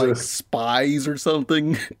parents were like Jesus. spies or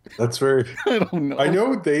something. That's very. I don't know. I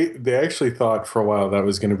know they actually thought for a while that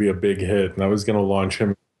was going to be a big hit, and that was going to launch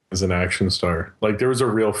him as an action star. Like there was a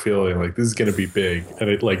real feeling like this is going to be big, and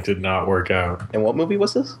it like did not work out. And what movie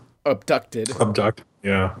was this? Abducted. Abduct.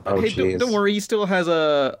 Yeah. Oh, Hey, jeez. don't worry, he still has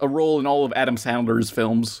a role in all of Adam Sandler's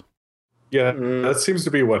films. Yeah, that seems to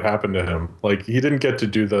be what happened to him. Like he didn't get to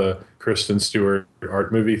do the Kristen Stewart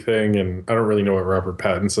art movie thing, and I don't really know what Robert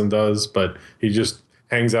Pattinson does, but he just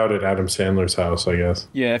hangs out at Adam Sandler's house, I guess.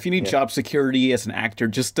 Yeah, if you need job security as an actor,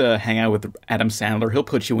 just hang out with Adam Sandler. He'll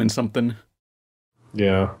put you in something.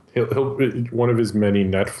 Yeah, he'll one of his many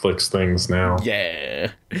Netflix things now.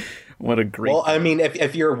 Yeah. What a great... Well, I mean,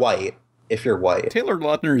 if you're white, Taylor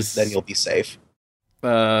Lautner's then you'll be safe.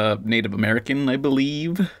 Native American, I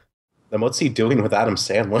believe. Then what's he doing with Adam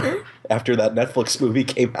Sandler after that Netflix movie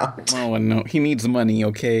came out? Oh, no. He needs money,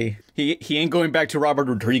 okay? He ain't going back to Robert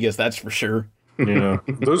Rodriguez, that's for sure. Yeah,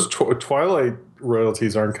 those Twilight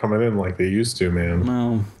royalties aren't coming in like they used to, man.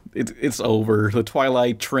 No, it's over. The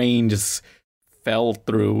Twilight train just fell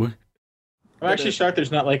through. I'm actually shocked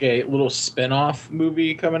there's not like a little spin-off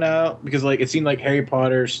movie coming out, because like it seemed like Harry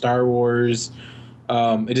Potter, Star Wars,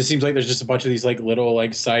 It just seems like there's just a bunch of these like little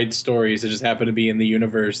like side stories that just happen to be in the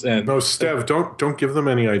universe. And No, Stev, don't give them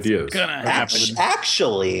any ideas. Gonna happen.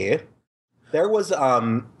 Actually, there was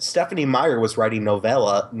Stephanie Meyer was writing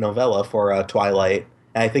novella for Twilight,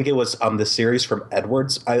 and I think it was the series from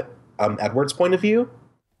Edward's point of view.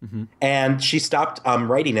 Mm-hmm. And she stopped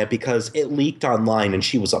writing it because it leaked online, and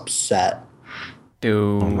she was upset.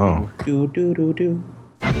 Dude. Oh. Do.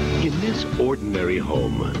 In this ordinary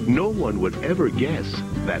home, no one would ever guess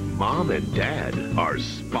that Mom and Dad are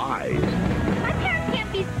spies. My parents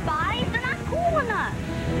can't be spies. They're not cool enough.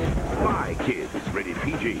 Spy Kids, rated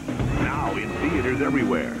PG. Now in theaters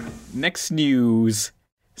everywhere. Next news.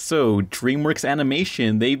 So, DreamWorks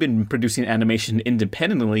Animation, they've been producing animation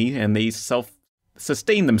independently, and they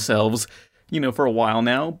self-sustain themselves, for a while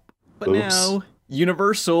now. But Oops. now,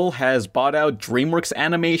 Universal has bought out DreamWorks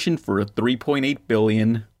Animation for $3.8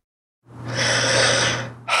 billion.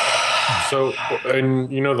 So, and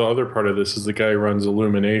the other part of this is the guy who runs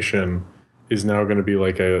Illumination is now going to be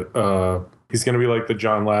like he's going to be like the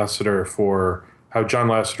John Lasseter for how John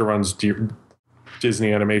Lasseter runs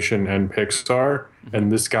Disney Animation and Pixar. And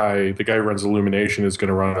this guy, the guy who runs Illumination, is going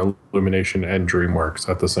to run Illumination and DreamWorks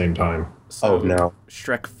at the same time. So, Oh no.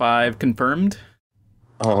 Shrek 5 confirmed?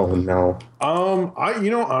 Oh no.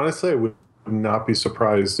 Honestly, I would not be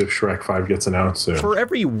surprised if Shrek 5 gets announced soon. For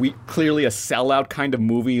every week, clearly a sellout kind of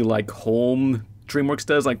movie like Home, DreamWorks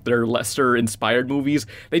does, like their lesser-inspired movies,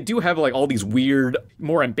 they do have like all these weird,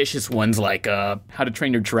 more ambitious ones like How to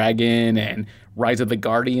Train Your Dragon and Rise of the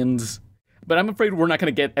Guardians. But I'm afraid we're not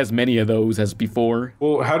going to get as many of those as before.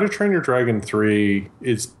 Well, How to Train Your Dragon 3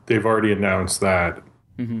 they've already announced that.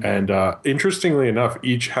 Mm-hmm. And interestingly enough,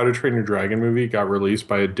 each How to Train Your Dragon movie got released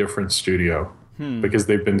by a different studio because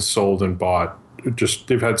they've been sold and bought.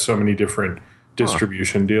 They've had so many different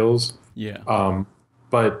distribution deals. Yeah.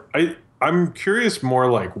 But I'm curious more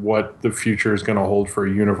like what the future is going to hold for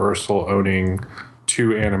Universal owning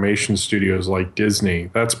two animation studios like Disney.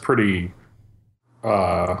 That's pretty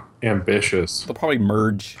ambitious. They'll probably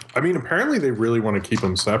merge. I mean, apparently they really want to keep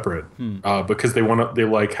them separate because they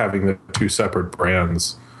like having the two separate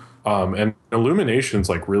brands. And Illumination's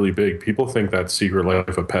like really big. People think that Secret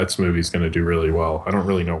Life of Pets movie is going to do really well. I don't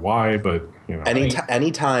really know why, but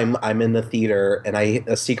Anytime I'm in the theater and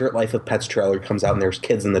a Secret Life of Pets trailer comes out and there's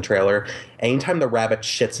kids in the trailer, anytime the rabbit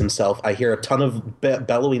shits himself, I hear a ton of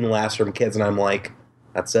bellowing laughs from kids, and I'm like,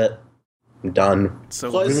 that's it. I'm done.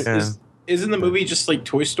 So plus, isn't the movie just like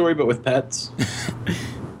Toy Story but with pets?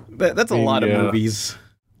 that's a lot of Yeah. movies.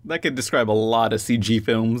 That could describe a lot of CG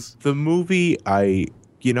films. The movie,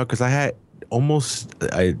 because I had almost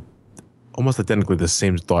identically the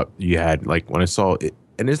same thought you had, like when I saw it.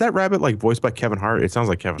 And is that rabbit like voiced by Kevin Hart? It sounds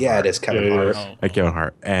like Kevin Yeah, Hart. it is Kevin Yeah, Hart. yeah. Like Kevin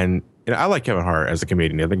Hart. And I like Kevin Hart as a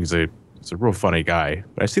comedian. I think he's a real funny guy.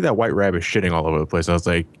 But I see that white rabbit shitting all over the place. I was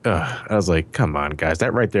like, ugh. I was like, come on, guys.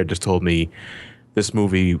 That right there just told me this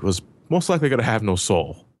movie was most likely going to have no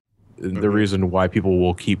soul. The reason why people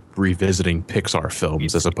will keep revisiting Pixar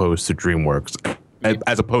films as opposed to DreamWorks.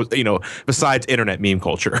 As opposed, besides internet meme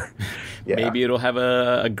culture. Yeah. Maybe it'll have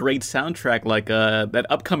a great soundtrack like that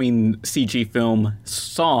upcoming CG film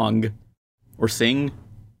Song or Sing.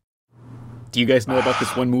 Do you guys know about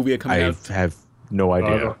this one movie coming I out? have no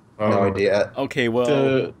idea. No idea. Okay,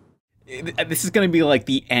 well, this is going to be like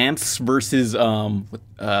the Ants versus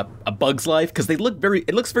A Bug's Life because it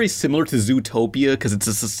looks very similar to Zootopia because it's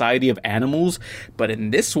a society of animals. But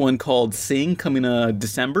in this one called Sing, coming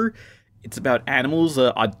December, it's about animals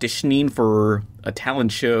auditioning for a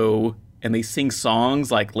talent show, and they sing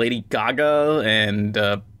songs like Lady Gaga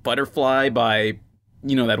and Butterfly by,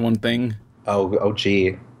 that one thing. Oh,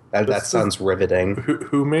 gee. That sounds riveting.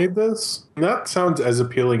 Who made this? That sounds as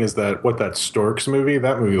appealing as that Storks movie.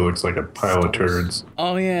 That movie looks like a pile of turds.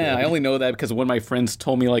 Oh, yeah. I only know that because one of my friends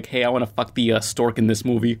told me, like, hey, I want to fuck the stork in this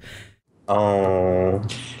movie. Oh,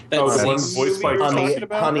 the one voiced by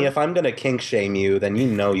honey, if I'm gonna kink shame you, then you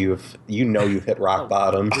know you've hit rock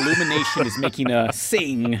bottom. Illumination is making a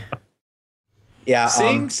Sing. Yeah,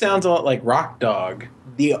 Sing sounds a lot like Rock Dog.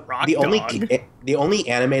 the Dog. only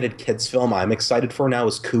animated kids film I'm excited for now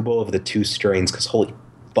is Kubo of the Two Strains because holy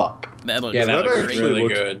fuck. That looks Yeah, that looks great. really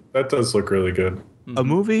looks- good. That does look really good. A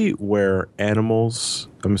movie where animals,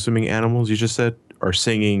 I'm assuming animals, you just said, are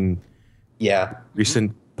singing Yeah,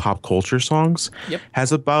 recent pop culture songs, Yep.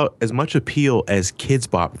 has about as much appeal as Kids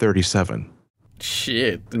Bop 37.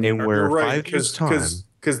 Shit. And where Right, 5 years time,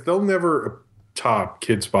 because they'll never top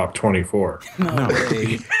Kids Bop 24. No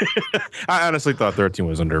way. I honestly thought 13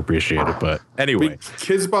 was underappreciated, but anyway.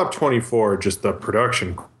 Kids Bop 24, just the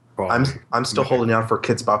production quality. I'm still holding out for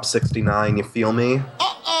Kids Bop 69. You feel me?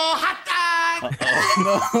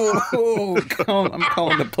 No, I'm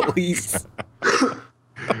calling the police.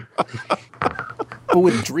 But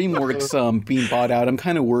with DreamWorks being bought out, I'm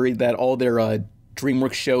kind of worried that all their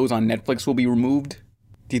DreamWorks shows on Netflix will be removed.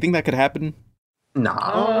 Do you think that could happen? No.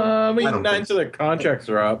 I mean, don't not think until the contracts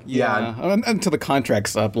are up. Yeah. Until the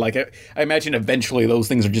contract's up. Like, I imagine eventually those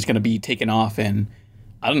things are just going to be taken off, and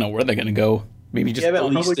I don't know where they're going to go. Maybe just Give it at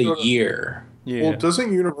least probably a go to- year. yeah. Well,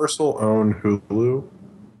 doesn't Universal own Hulu?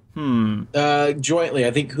 Jointly,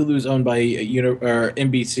 I think Hulu's owned by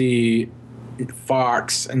NBC,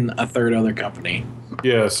 Fox, and a third other company.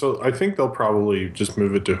 Yeah, so I think they'll probably just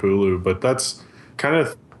move it to Hulu, but that's kind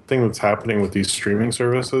of thing that's happening with these streaming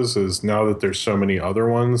services is now that there's so many other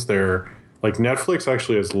ones, they're like Netflix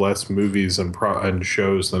actually has less movies and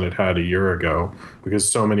shows than it had a year ago because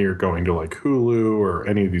so many are going to like Hulu or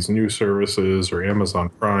any of these new services or Amazon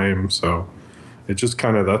Prime. So it just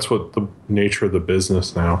kind of that's what the nature of the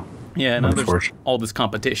business now. Yeah, and there's Unfortunately. all this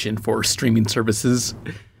competition for streaming services.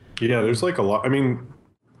 Yeah, there's like a lot. I mean,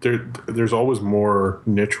 there's always more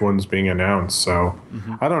niche ones being announced. So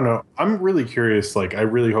I don't know. I'm really curious. Like, I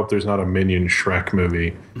really hope there's not a Minion Shrek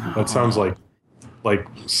movie. That sounds like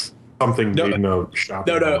something made in a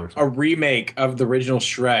shopping mall or No, something. a remake of the original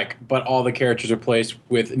Shrek, but all the characters are placed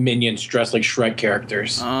with minions dressed like Shrek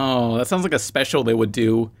characters. Oh, that sounds like a special they would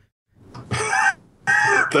do.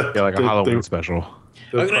 Yeah, like a Halloween special.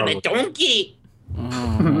 Look at the donkey.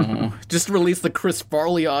 Just release the Chris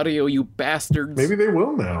Farley audio, you bastards. Maybe they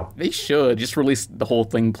will now. They should. Just release the whole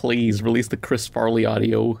thing, please. Release the Chris Farley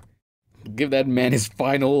audio. Give that man his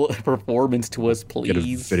final performance to us, Get a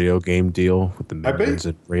please. video game deal with the I bet- Minions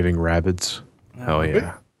and Raving Rabbids. Hell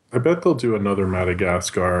yeah. I bet they'll do another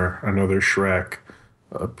Madagascar, another Shrek,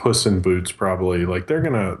 Puss in Boots probably. Like they're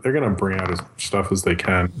gonna bring out as much stuff as they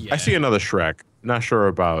can. I see another Shrek. Not sure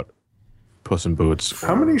about Puss in Boots.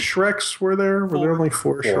 How many Shreks were there? Were there only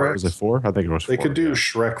four Shreks? Was it 4? I think it was 4. They could do yeah.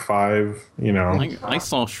 Shrek 5, you know. I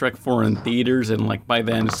saw Shrek 4 in theaters, and like by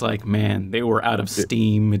then it's like, man, they were out of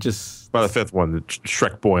steam. It just By the 5th one, the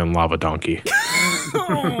Shrek Boy and Lava Donkey.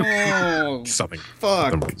 oh, Something.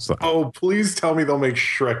 fuck. something. Oh, please tell me they'll make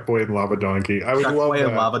Shrek Boy and Lava Donkey. I would Shrek love Boy that.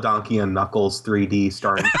 and Lava Donkey and Knuckles 3D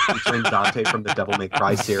starring featuring Dante from the Devil May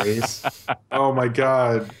Cry series. Oh my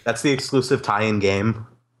god. That's the exclusive tie-in game.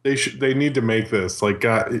 They need to make this. Like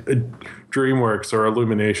DreamWorks or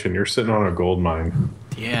Illumination, you're sitting on a gold mine.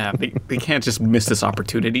 Yeah, they can't just miss this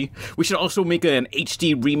opportunity. We should also make an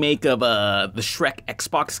HD remake of the Shrek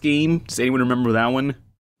Xbox game. Does anyone remember that one?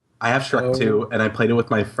 I have Shrek 2, and I played it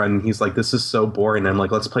with my friend. He's like, "This is so boring." I'm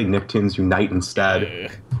like, "Let's play Nicktoons Unite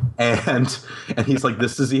instead." And he's like,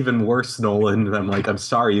 "This is even worse, Nolan." And I'm like, "I'm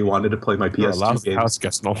sorry, you wanted to play my PS2 game." House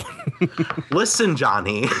guest Nolan. Listen,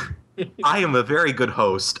 Johnny, I am a very good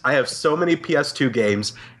host. I have so many PS2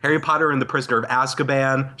 games: Harry Potter and the Prisoner of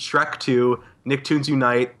Azkaban, Shrek 2, Nicktoons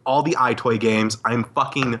Unite, all the iToy games. I'm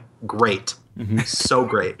fucking great. So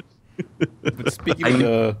great. But speaking of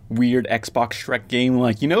the weird Xbox Shrek game,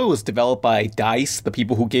 like, you know, it was developed by DICE, the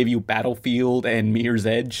people who gave you Battlefield and Mirror's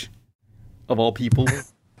Edge, of all people.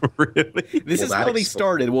 Really? This is that how they explains-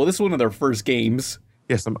 started. Well, this is one of their first games.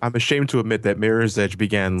 Yes, I'm ashamed to admit that Mirror's Edge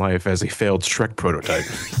began life as a failed Shrek prototype.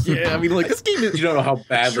 Yeah, I mean, like, this game is... You don't know how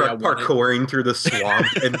badly I Shrek want it. parkouring through the swamp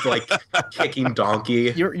and like kicking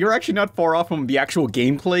Donkey. You're actually not far off from the actual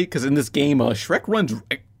gameplay, because in this game, Shrek runs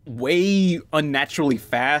way unnaturally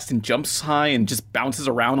fast and jumps high and just bounces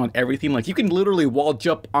around on everything. Like, you can literally wall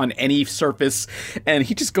jump on any surface, and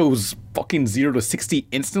he just goes fucking 0 to 60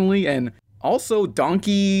 instantly. And also,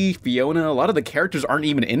 Donkey, Fiona, a lot of the characters aren't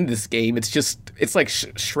even in this game. It's like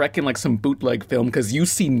Shrek in like some bootleg film, because you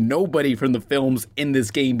see nobody from the films in this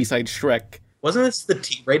game besides Shrek. Wasn't this the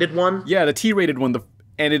T-rated one? Yeah, the T-rated one.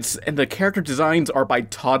 And the character designs are by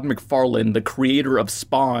Todd McFarlane, the creator of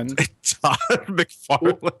Spawn. Todd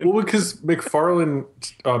McFarlane. Well, because McFarlane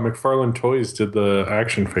Toys did the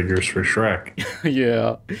action figures for Shrek.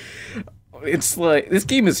 Yeah. It's like, this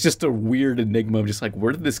game is just a weird enigma of just like,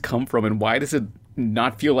 where did this come from and why does it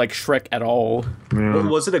not feel like Shrek at all?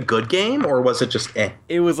 Was it a good game or was it just eh?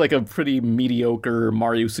 It was like a pretty mediocre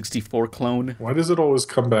Mario 64 clone. Why does it always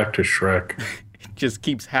come back to Shrek? It just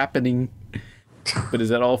keeps happening. But is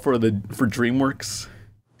that all for DreamWorks?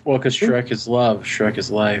 Well, because Shrek is love, Shrek is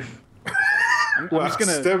life.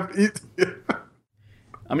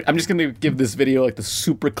 I'm just gonna give this video like the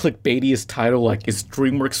super clickbaitiest title, like, is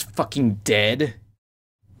DreamWorks fucking dead?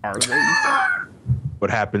 Are they? What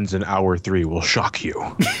happens in hour 3 will shock you.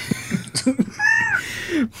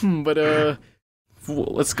 But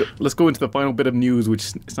let's go into the final bit of news,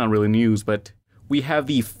 which it's not really news, but we have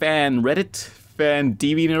the fan Reddit Fan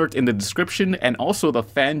DeviantArt in the description, and also the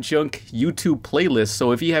Fan Junk YouTube playlist.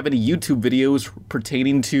 So if you have any YouTube videos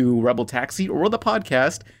pertaining to Rebel Taxi or the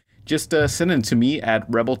podcast, just send them to me at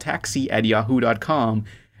rebeltaxi@yahoo.com.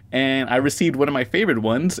 And I received one of my favorite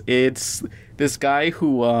ones. It's this guy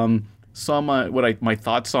who saw my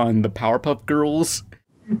thoughts on the Powerpuff Girls.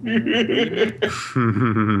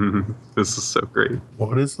 This is so great.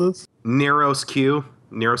 What is this? Nero's Q.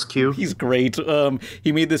 He's great.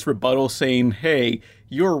 He made this rebuttal saying, "Hey,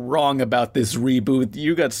 you're wrong about this reboot.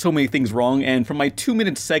 You got so many things wrong." And for my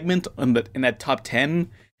 2-minute segment in that top 10,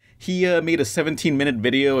 he made a 17-minute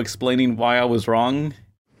video explaining why I was wrong.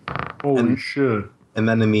 Holy shit. And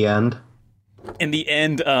then in the end,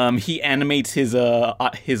 he animates his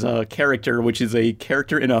character, which is a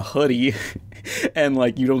character in a hoodie, and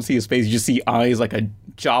like you don't see his face, you just see eyes like a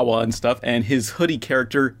Jawa and stuff. And his hoodie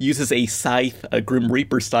character uses a scythe, a Grim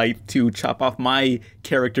Reaper scythe, to chop off my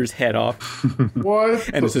character's head off. What?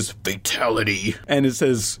 And it says fatality, and it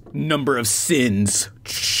says number of sins,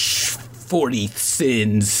 40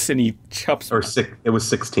 sins, and he chops. Or it was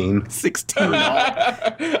 16. 16.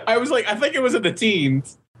 I was like, I think it was in the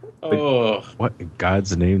teens. Oh, What in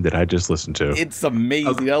God's name did I just listen to? It's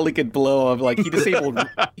amazing. I'll link it below. Of like he disabled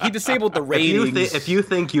the ratings. If you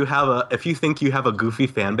think you have a goofy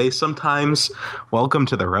fan base sometimes, welcome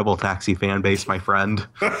to the Rebel Taxi fan base, my friend.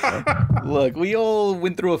 Look, we all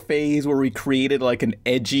went through a phase where we created like an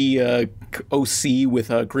edgy OC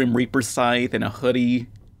with a Grim Reaper scythe and a hoodie.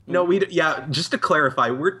 No, just to clarify,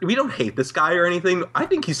 we don't hate this guy or anything. I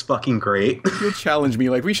think he's fucking great. He'll challenge me.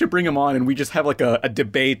 Like, we should bring him on and we just have like a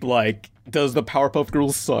debate like, does the Powerpuff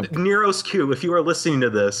Girls suck? Nero's Q, if you are listening to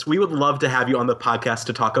this, we would love to have you on the podcast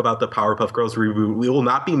to talk about the Powerpuff Girls reboot. We will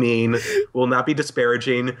not be mean. We will not be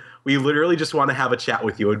disparaging. We literally just want to have a chat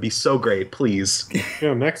with you. It would be so great. Please.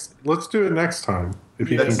 Yeah, let's do it next time. If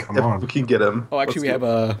he can come on. We can get him. Oh, actually,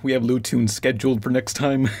 we have Lou Tunes scheduled for next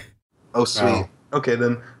time. Oh, sweet. Oh. Okay,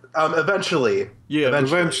 then. Eventually. Yeah. I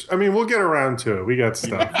mean, we'll get around to it. We got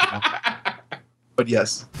stuff. But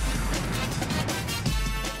yes.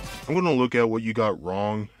 I'm going to look at what you got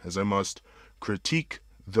wrong, as I must critique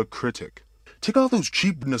the critic. Take off those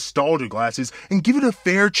cheap nostalgia glasses and give it a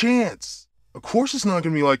fair chance. Of course it's not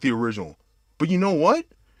going to be like the original. But you know what?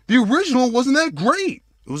 The original wasn't that great.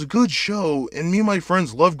 It was a good show, and me and my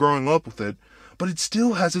friends loved growing up with it, but it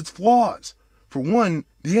still has its flaws. For one,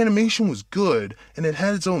 the animation was good, and it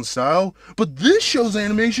had its own style, but this show's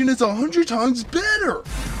animation is 100 times better!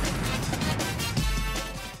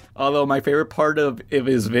 Although my favorite part of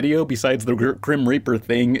his video, besides the Grim Reaper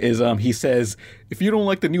thing, is he says, if you don't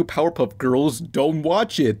like the new Powerpuff Girls, don't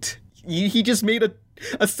watch it. He just made a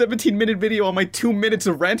 17-minute video on my 2 minutes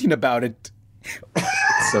of ranting about it.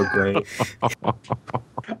 It's so great.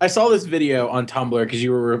 I saw this video on Tumblr because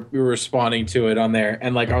you were responding to it on there,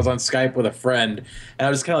 and like I was on Skype with a friend, and I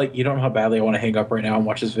was kind of like, you don't know how badly I want to hang up right now and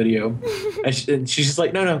watch this video. And she's just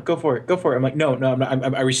like, no, go for it. I'm like, no, I'm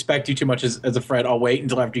not. I respect you too much as a friend. I'll wait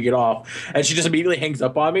until after you get off. And she just immediately hangs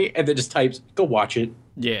up on me and then just types, go watch it.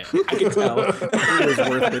 Yeah, I can tell. It was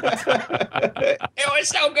worth it. It was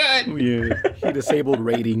so good. Yeah, he disabled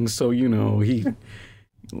ratings, so you know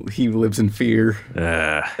he lives in fear.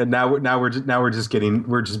 And now we're just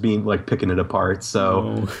being like picking it apart. So,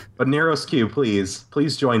 No. But Nero's Q, please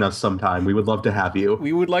join us sometime. We would love to have you.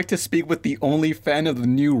 We would like to speak with the only fan of the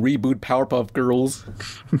new reboot Powerpuff Girls.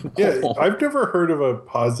 Yeah, I've never heard of a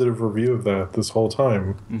positive review of that this whole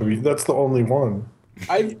time. I mean, that's the only one.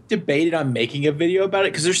 I've debated on making a video about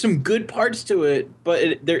it because there's some good parts to it, but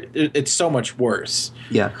it's so much worse.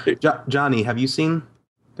 Yeah, Johnny, have you seen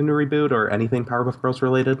the new reboot or anything Powerpuff Girls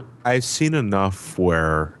related? I've seen enough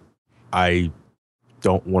where I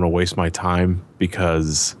don't want to waste my time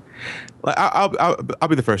because I'll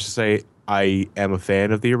be the first to say I am a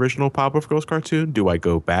fan of the original Powerpuff Girls cartoon. Do I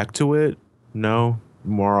go back to it? No.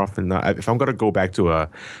 More often than not. If I'm going to go back to a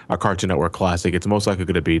Cartoon Network classic, it's most likely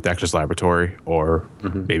going to be Dexter's Laboratory or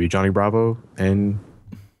maybe Johnny Bravo and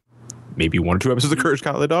maybe 1 or 2 episodes of Courage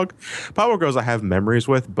Cowardly Dog. Powerpuff Girls I have memories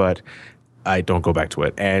with, but I don't go back to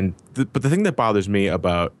it. And but the thing that bothers me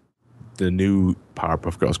about the new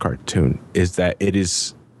Powerpuff Girls cartoon is that it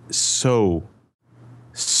is so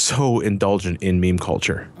indulgent in meme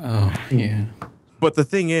culture. Oh, yeah. But the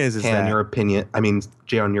thing is that your opinion, I mean,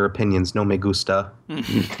 Jay, on your opinions, no me gusta.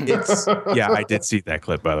 it's yeah, I did see that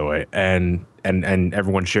clip, by the way, and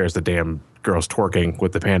everyone shares the damn girls twerking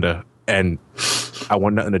with the panda, and I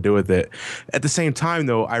want nothing to do with it. At the same time,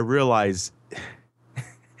 though, I realize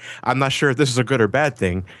I'm not sure if this is a good or bad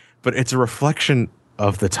thing, but it's a reflection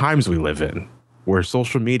of the times we live in, where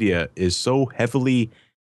social media is so heavily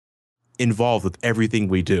involved with everything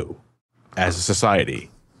we do. as a society.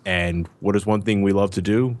 And what is one thing we love to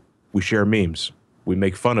do? We share memes. We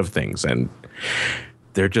make fun of things, and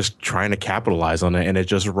they're just trying to capitalize on it, and it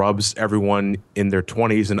just rubs everyone in their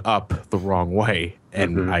 20s and up the wrong way.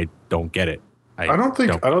 And I don't get it. I don't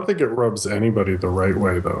think it rubs anybody the right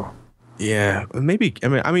way though. Yeah, maybe.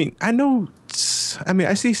 I know.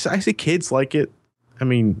 I see kids like it. I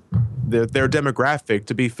mean, their demographic,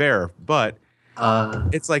 to be fair, but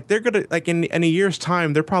it's like they're gonna, like, in a year's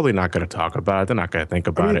time, they're probably not gonna talk about it. They're not gonna think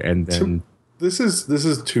about it, and then this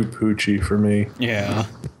is too poochy for me. Yeah.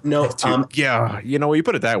 No. Yeah. You know, when you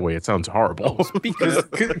put it that way, it sounds horrible.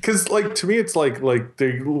 Because like, to me, it's like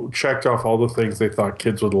they checked off all the things they thought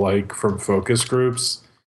kids would like from focus groups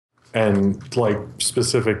and like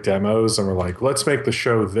specific demos, and were like, let's make the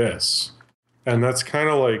show this. And that's kind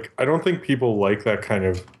of like, I don't think people like that kind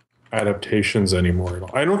of adaptations anymore.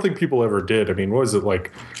 I don't think people ever did. I mean, what was it,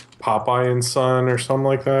 like Popeye and Son or something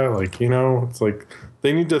like that? Like, you know, it's like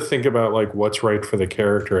they need to think about like what's right for the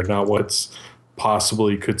character and not what's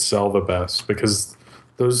possibly could sell the best, because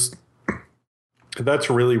that's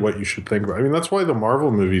really what you should think about. I mean, that's why the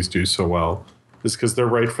Marvel movies do so well, is because they're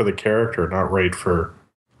right for the character, not right for,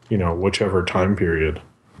 you know, whichever time period.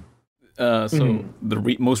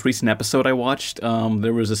 The most recent episode I watched,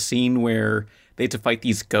 there was a scene where they had to fight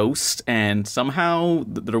these ghosts, and somehow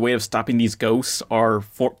their way of stopping these ghosts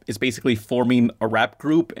is basically forming a rap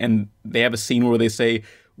group, and they have a scene where they say,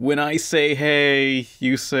 "When I say hey,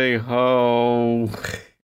 you say ho,"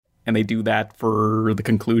 and they do that for the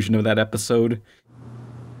conclusion of that episode.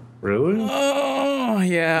 Really? Oh,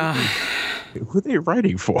 yeah. Who are they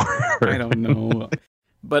writing for? I don't know.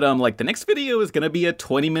 But like the next video is going to be a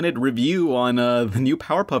 20-minute review on the new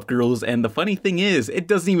Powerpuff Girls, and the funny thing is, it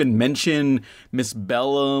doesn't even mention Miss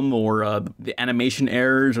Bellum or the animation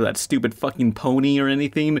errors or that stupid fucking pony or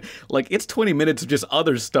anything. Like, it's 20 minutes of just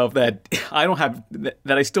other stuff that I don't have,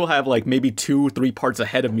 that I still have like maybe 2-3 parts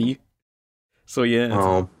ahead of me. So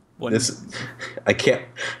yeah. I can't.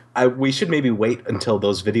 We should maybe wait until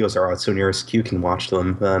those videos are out so Nearest Q can watch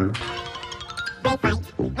them then.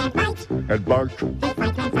 And bark.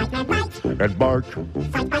 And bark.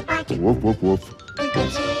 Woof, woof, woof. Look,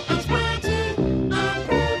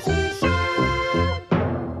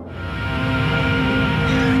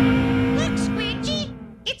 Squidgy,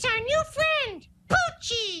 it's our new friend,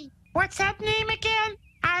 Poochie. What's that name again?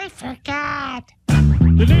 I forgot.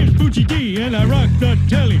 The name's Poochie D, and I rock the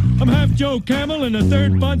telly. I'm half Joe Camel and a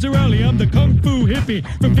third Fonzarelli. I'm the kung fu hippie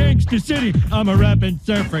from Gangster City. I'm a rapping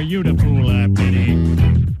surfer, you the fool I pity.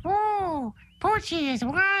 Oh, Poochie is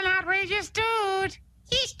one outrageous dude.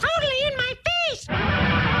 He's totally in my face.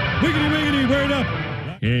 Wiggity, wiggity, word up.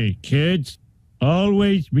 Hey, kids,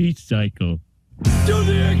 always recycle. To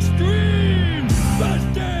the extreme!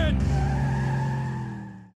 Busted!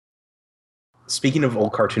 Speaking of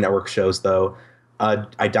old Cartoon Network shows, though,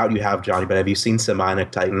 I doubt you have, Johnny, but have you seen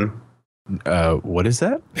Semionic Titan? What is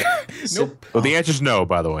that? Nope. Well, the answer's no,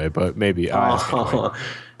 by the way, but maybe. So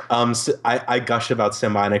I gush about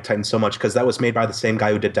Semionic Titan so much because that was made by the same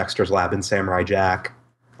guy who did Dexter's Lab and Samurai Jack.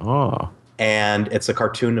 Oh. And it's a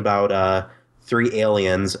cartoon about 3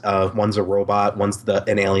 aliens. One's a robot, one's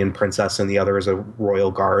an alien princess, and the other is a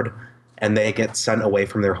royal guard. And they get sent away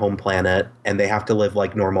from their home planet, and they have to live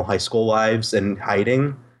like normal high school lives in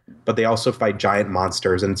hiding. But they also fight giant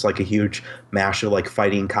monsters, and it's like a huge mash of like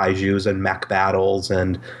fighting kaijus and mech battles,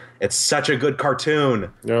 and it's such a good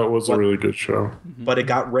cartoon. Yeah, it was a really good show. But it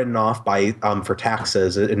got written off by for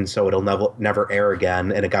taxes, and so it'll never air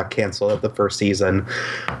again, and it got canceled at the first season.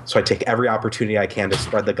 So I take every opportunity I can to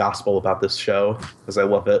spread the gospel about this show because I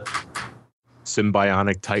love it.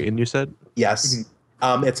 Symbionic Titan, you said? Yes. Mm-hmm.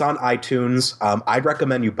 It's on iTunes. I'd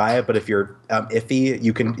recommend you buy it, but if you're iffy,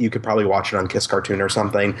 you could probably watch it on Kiss Cartoon or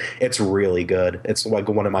something. It's really good. It's like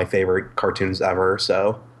one of my favorite cartoons ever.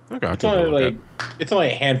 So it's only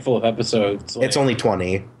a handful of episodes. It's only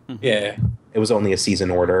 20. Yeah, it was only a season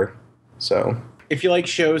order. So if you like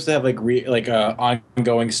shows that have like a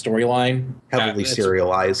ongoing storyline, heavily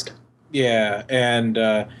serialized. Yeah, and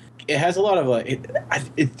it has a lot of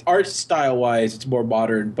it's art style wise, it's more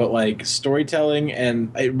modern, but like storytelling,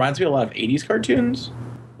 and it reminds me a lot of 80s cartoons.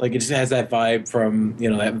 Like it just has that vibe from,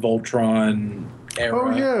 that Voltron era.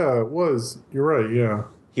 Oh yeah, it was. You're right. Yeah,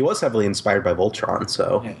 he was heavily inspired by Voltron.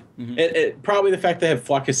 So yeah. Mm-hmm. It probably the fact they have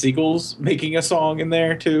Flock of Seagulls making a song in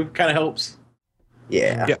there too kind of helps.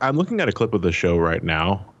 Yeah, I'm looking at a clip of the show right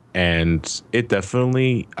now, and it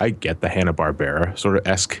definitely, I get the Hanna-Barbera sort of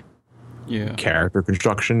esque character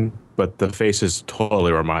construction, but the faces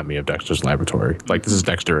totally remind me of Dexter's Laboratory. Like, this is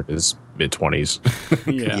Dexter in his mid-20s.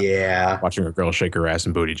 Yeah. Watching a girl shake her ass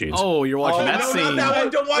in booty jeans. Oh, you're watching that no, scene. not that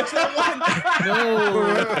one. Don't watch that one.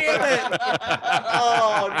 No. Damn it.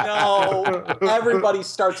 Oh, no. Everybody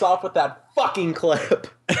starts off with that fucking clip.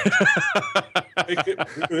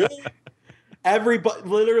 Everybody,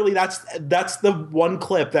 literally, that's the one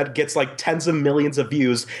clip that gets like tens of millions of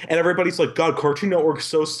views, and everybody's like, God, Cartoon Network's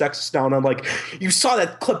so sexist now. And I'm like, you saw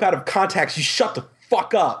that clip out of context. You shut the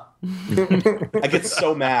fuck up. I get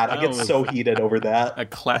so mad. I get so heated over that. A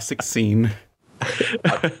classic scene.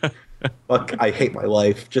 Fuck, I hate my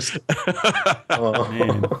life. Just,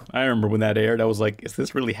 Man, I remember when that aired. I was like, is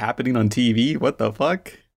this really happening on TV? What the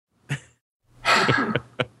fuck?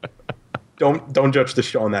 Don't judge the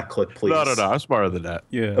show on that clip, please. No. I'm smarter than that.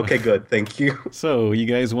 Yeah. Okay, good. Thank you. So, you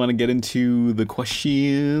guys want to get into the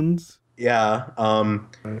questions? Yeah.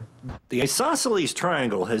 The isosceles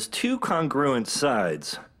triangle has two congruent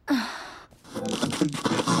sides.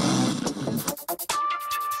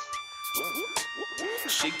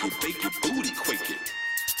 Shake it, bake it, booty quake it.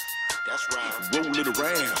 That's right. Roll it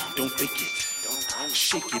around, don't fake it.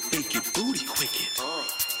 Shake it, bake it, booty quake it.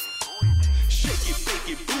 Shake it, bake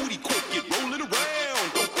it, booty quake it. Roll it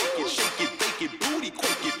around, don't fake it. Shake it, bake it, booty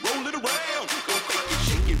quake it. Roll it around, don't fake it.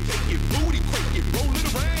 Shake it, bake it, booty quake it. Roll it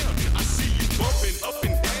around. I see you bumping up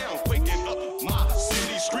and down, quaking up my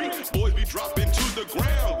city street. Boys be dropping to the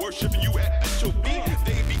ground, worshiping you at your feet.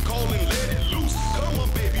 They be calling, let it loose. Come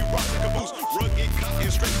on, baby, rock the caboose. Rugged cotton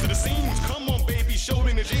straight to the seams. Come on, baby, show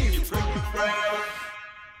me the jeans.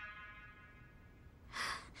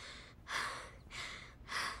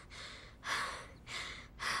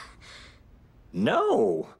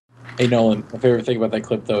 No. Hey, Nolan, my favorite thing about that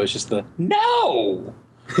clip, though, is just the no!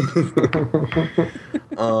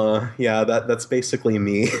 Yeah, that's basically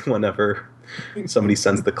me whenever somebody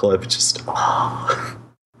sends the clip. Just,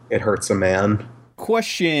 it hurts a man.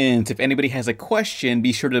 Questions. If anybody has a question,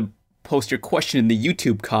 be sure to post your question in the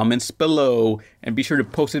YouTube comments below, and be sure to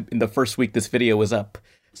post it in the first week this video is up.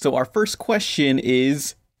 So our first question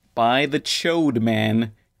is by the Chode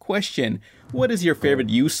Man. Question: what is your favorite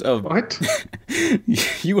use of... What?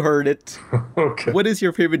 You heard it. Okay. What is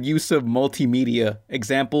your favorite use of multimedia?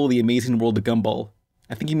 Example, The Amazing World of Gumball.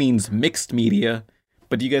 I think he means mixed media.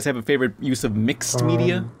 But do you guys have a favorite use of mixed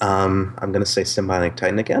media? I'm gonna say Symbiotic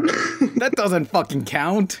Titan again. That doesn't fucking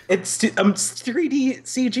count. It's 3D,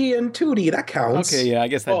 CG, and 2D. That counts. Okay, yeah, I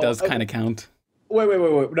guess that does kind of count. Wait.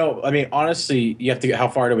 No, I mean, honestly, you have to. How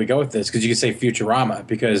far do we go with this? Because you could say Futurama,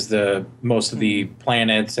 because most of the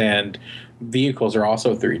planets and vehicles are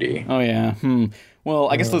also 3D. Oh yeah.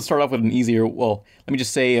 Well, I guess let's start off with an easier. Well, let me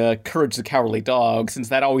just say, Courage the Cowardly Dog, since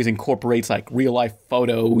that always incorporates like real life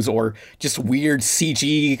photos or just weird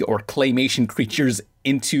CG or claymation creatures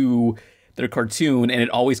into their cartoon, and it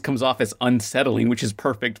always comes off as unsettling, which is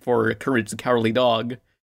perfect for Courage the Cowardly Dog.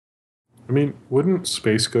 I mean, wouldn't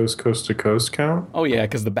Space Ghost Coast to Coast count? Oh yeah,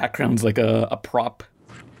 because the background's like a prop.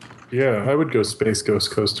 Yeah, I would go Space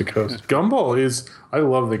Ghost Coast to Coast. Gumball is... I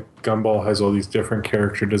love that Gumball has all these different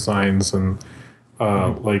character designs and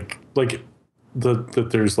that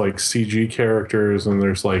there's like CG characters and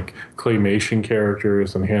there's like claymation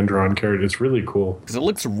characters and hand-drawn characters. It's really cool. Because it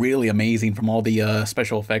looks really amazing from all the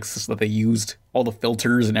special effects that they used, all the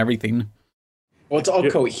filters and everything. Well, it's all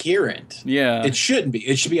coherent. Yeah. It shouldn't be.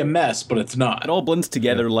 It should be a mess, but it's not. It all blends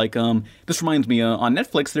together. Like, this reminds me, on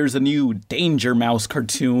Netflix, there's a new Danger Mouse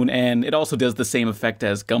cartoon, and it also does the same effect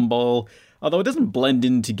as Gumball. Although it doesn't blend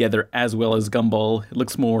in together as well as Gumball. It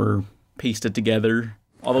looks more pasted together.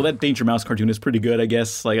 Although that Danger Mouse cartoon is pretty good, I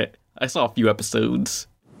guess. Like, I saw a few episodes.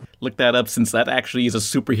 Look that up, since that actually is a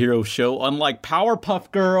superhero show, unlike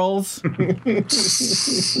Powerpuff Girls.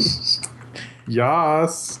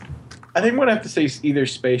 Yas. I think I'm going to have to say either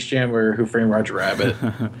Space Jam or Who Framed Roger Rabbit.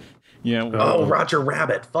 Yeah. Oh, Roger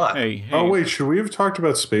Rabbit. Fuck. Hey. Oh, wait. Should we have talked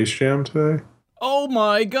about Space Jam today? Oh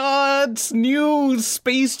my god! News!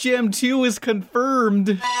 Space Jam 2 is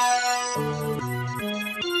confirmed!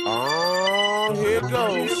 Oh, here it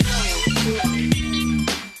goes.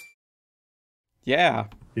 Yeah.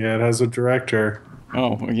 Yeah, it has a director.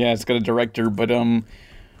 Oh, yeah, it's got a director, but,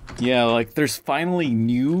 yeah, like, there's finally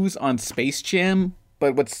news on Space Jam,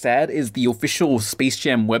 but what's sad is the official Space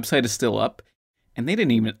Jam website is still up, and they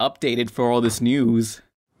didn't even update it for all this news.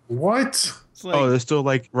 What? Like, they're still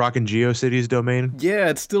like rocking GeoCities domain? Yeah,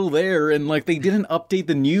 it's still there, and like they didn't update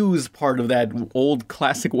the news part of that old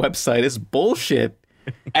classic website. It's bullshit.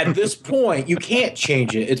 At this point, you can't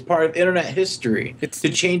change it. It's part of internet history. To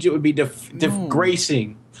change it would be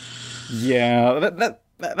disgracing. Yeah,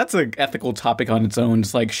 That's an ethical topic on its own.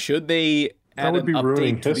 It's like, should they add would an be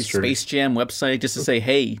ruining update to the history. Space Jam website just to say,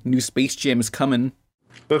 hey, new Space Jam is coming?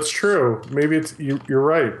 That's true. Maybe it's you're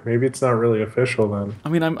right. Maybe it's not really official then. I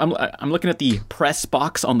mean, I'm looking at the press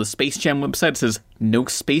box on the Space Jam website. It says, no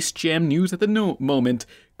Space Jam news at the moment.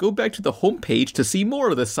 Go back to the homepage to see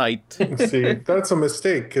more of the site. See, that's a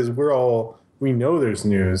mistake because we know there's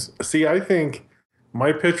news. See, I think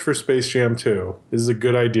my pitch for Space Jam 2 is a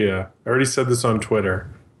good idea. I already said this on Twitter,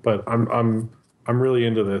 but I'm really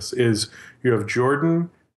into this. Is you have Jordan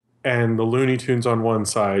and the Looney Tunes on one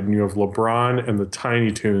side, and you have LeBron and the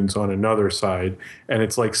Tiny Toons on another side, and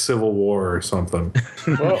it's like Civil War or something.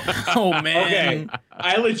 Oh man! Okay,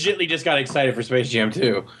 I legitimately just got excited for Space Jam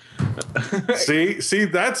 2. see,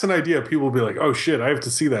 that's an idea. People will be like, "Oh shit, I have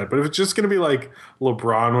to see that." But if it's just gonna be like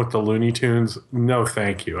LeBron with the Looney Tunes, no,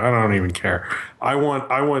 thank you. I don't even care. I want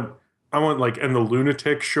like, and the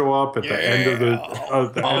lunatics show up at the end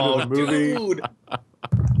of the movie. Dude.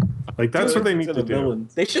 Like that's what they need to do.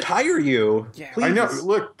 They should hire you. Yeah. I know.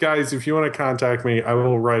 Look, guys, if you want to contact me, I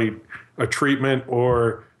will write a treatment,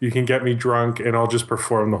 or you can get me drunk, and I'll just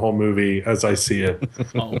perform the whole movie as I see it.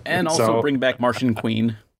 Oh, and also bring back Martian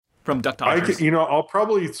Queen from Duck Dodgers. I'll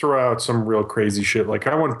probably throw out some real crazy shit. Like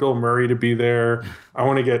I want Bill Murray to be there. I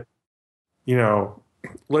want to get,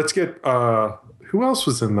 let's get who else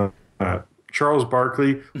was in that? Charles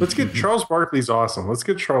Barkley. Let's get Charles Barkley's awesome. Let's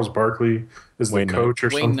get Charles Barkley as the coach or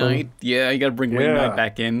Wayne something. Knight. Yeah, you got to bring Wayne Knight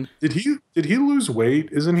back in. Did he lose weight?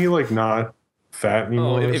 Isn't he like not fat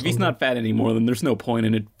anymore? Oh, or if he's something? not fat anymore, then there's no point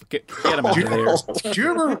in it. Get him out of there. Do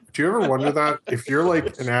you ever wonder that if you're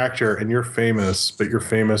like an actor and you're famous, but you're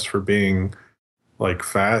famous for being like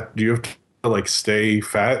fat, do you have to like stay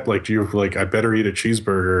fat? Like do you have, like I better eat a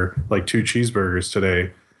cheeseburger, like 2 cheeseburgers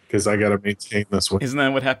today because I got to maintain this weight? Isn't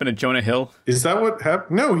that what happened to Jonah Hill? Is that what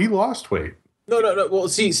happened? No, he lost weight. No. Well,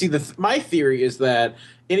 see, my theory is that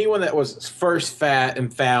anyone that was first fat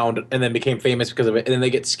and found and then became famous because of it, and then they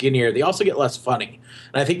get skinnier, they also get less funny.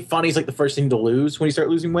 And I think funny is like the first thing to lose when you start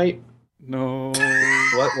losing weight. No.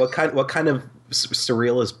 What kind of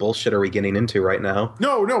surrealist bullshit are we getting into right now?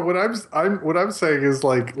 No. What I'm saying is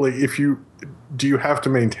like if you do you have to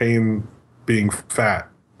maintain being fat?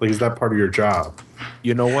 Like is that part of your job?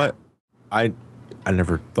 You know what? I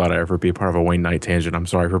never thought I'd ever be part of a Wayne Knight tangent. I'm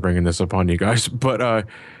sorry for bringing this upon you guys, but I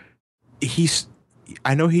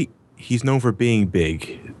know he's known for being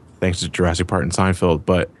big, thanks to Jurassic Park and Seinfeld.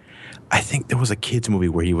 But I think there was a kids movie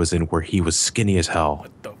where he was in where he was skinny as hell,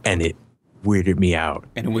 and it weirded me out.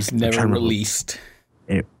 And it was never released.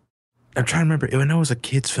 I'm trying to remember. I know it was a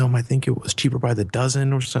kids film. I think it was Cheaper by the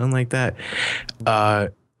Dozen or something like that.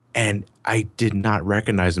 And I did not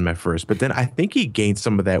recognize him at first, but then I think he gained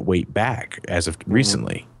some of that weight back as of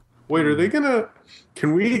recently. Wait, are they gonna?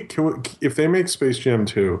 Can we? If they make Space Jam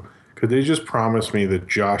 2, could they just promise me that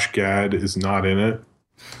Josh Gad is not in it?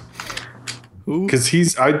 Who? Because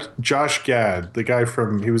Josh Gad, the guy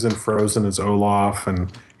he was in Frozen as Olaf,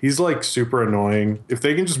 and he's like super annoying. If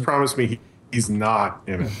they can just promise me he's not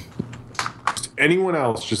in it. Anyone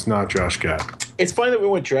else, just not Josh Gad. It's funny that we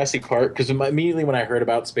went Jurassic Park because immediately when I heard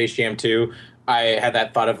about Space Jam 2, I had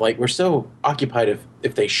that thought of like, we're so occupied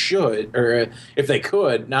if they should, or if they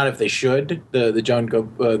could, not if they should. The John Go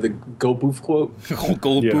Booth quote.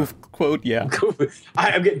 Booth quote, yeah.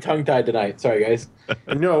 I'm getting tongue tied tonight. Sorry, guys.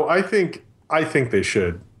 No, I think they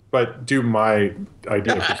should, but do my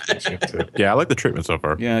idea for Space Jam 2. Yeah, I like the treatment so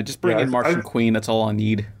far. Yeah, just bring in Martian Queen. That's all I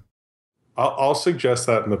need. I'll suggest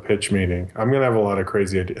that in the pitch meeting. I'm gonna have a lot of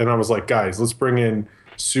crazy ideas. And I was like, guys, let's bring in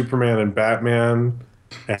Superman and Batman,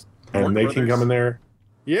 and they can come in there.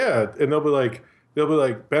 Yeah, and they'll be like, Ben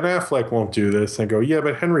Affleck won't do this, and I go, yeah,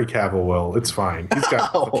 but Henry Cavill will. It's fine. He's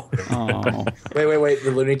got. Wait.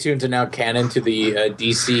 The Looney Tunes are now canon to the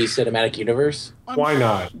DC cinematic universe. Why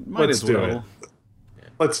not? Let's do it.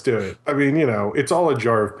 Let's do it. I mean, it's all a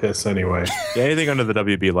jar of piss anyway. Yeah, anything under the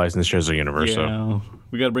WB license shares a universe. Yeah. So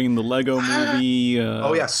we got to bring in the Lego movie.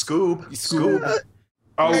 Oh yeah, Scoob.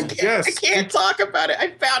 Oh I can't talk about it.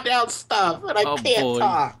 I found out stuff and I can't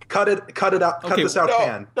talk. Cut it out. Cut this out,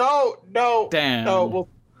 Can. No. Damn. No. Well,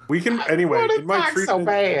 we can anyway. It might so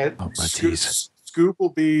bad. Oh my teeth. Scoop will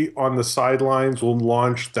be on the sidelines. We'll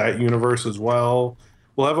launch that universe as well.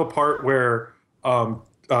 We'll have a part where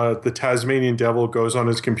the Tasmanian Devil goes on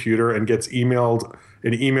his computer and gets an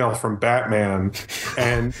email from Batman,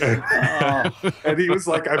 and he was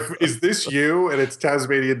like, "Is this you?" And it's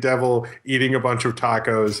Tasmanian Devil eating a bunch of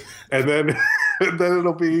tacos, and then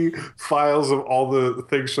it'll be files of all the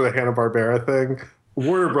things for the Hanna-Barbera thing.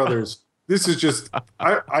 Warner Brothers. This is just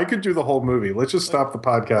I could do the whole movie. Let's just stop the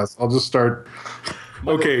podcast. I'll just start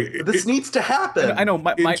Okay, This needs to happen. I know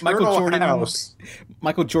Michael Jordan. House.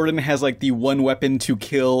 Michael Jordan has like the one weapon to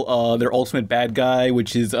kill their ultimate bad guy,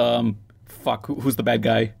 which is who's the bad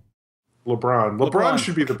guy? LeBron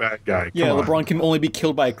should be the bad guy. Yeah, Come on. LeBron can only be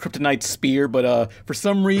killed by a kryptonite spear, but for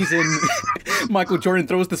some reason, Michael Jordan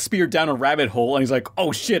throws the spear down a rabbit hole, and he's like,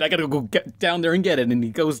 "Oh shit, I gotta go get down there and get it." And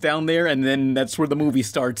he goes down there, and then that's where the movie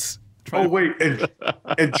starts. Oh wait,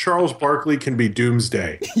 and Charles Barkley can be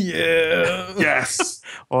Doomsday. Yeah. Yes.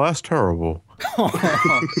 Well, that's terrible.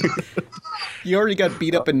 You already got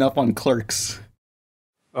beat up enough on Clerks.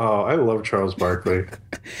 Oh, I love Charles Barkley.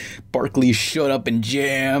 Barkley showed up in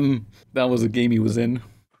Jam. That was a game he was in.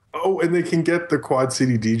 Oh, and they can get the Quad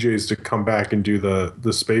City DJs to come back and do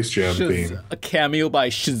the Space Jam theme. A cameo by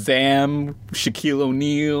Shazam, Shaquille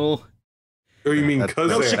O'Neal. Oh, you mean Kazam?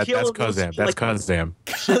 No, that's Kazam. That's Kazam.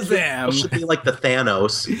 Shazam should be like the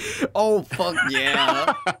Thanos. Oh fuck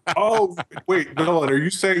yeah! Oh wait, Nolan, are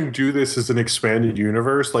you saying do this as an expanded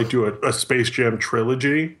universe, like do a Space Jam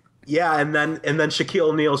trilogy? Yeah, and then Shaquille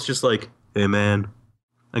O'Neal's just like, "Hey man,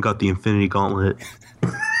 I got the Infinity Gauntlet.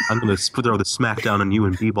 I'm gonna throw the smackdown on you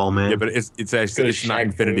and B-ball, man." Yeah, but it's actually it's not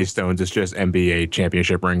Infinity Stones. It's just NBA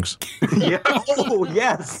championship rings. Yeah. Oh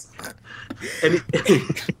yes. And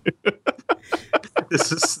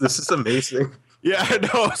this is amazing. Yeah, I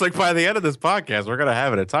know. It's like by the end of this podcast, we're gonna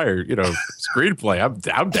have an entire, screenplay.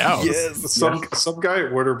 I'm down. Yes. Some guy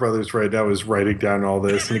at Warner Brothers right now is writing down all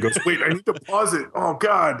this, and he goes, "Wait, I need to pause it. Oh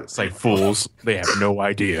God!" It's like fools. They have no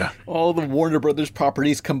idea. All the Warner Brothers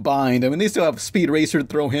properties combined. I mean, they still have Speed Racer,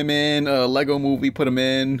 throw him in. Lego Movie, put him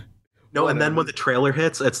in. No, and then when the trailer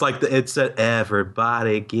hits, it's like it's a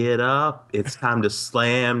everybody get up, it's time to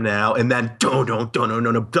slam now, and then no,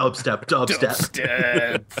 dubstep.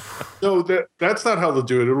 No, that's not how they'll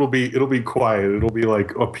do it. It'll be quiet. It'll be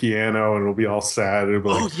like a piano, and it'll be all sad. It'll be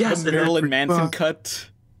like, yes, the Marilyn Manson cut.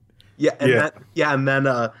 Yeah,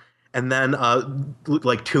 and then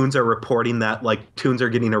like Toons are reporting that like Toons are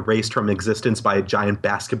getting erased from existence by a giant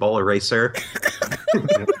basketball eraser.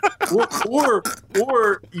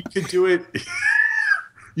 or you could do it.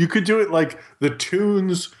 You could do it like the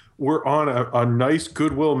Toons were on a nice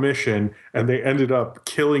goodwill mission and they ended up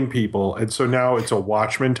killing people, and so now it's a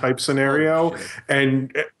Watchmen type scenario,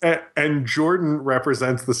 and Jordan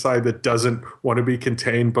represents the side that doesn't want to be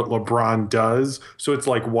contained, but LeBron does. So it's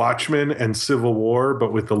like Watchmen and Civil War,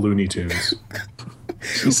 but with the Looney Tunes.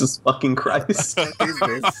 Jesus fucking Christ! What is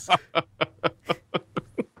this?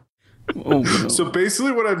 Oh, no. So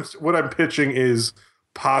basically, what I'm pitching is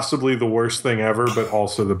possibly the worst thing ever, but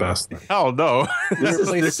also the best thing. Oh no!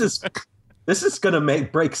 This is gonna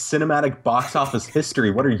break cinematic box office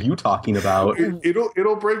history. What are you talking about?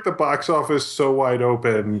 It'll break the box office so wide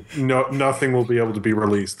open, nothing will be able to be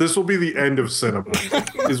released. This will be the end of cinema,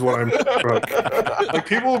 is what I'm like.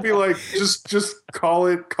 People will be like, just call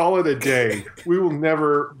it a day. We will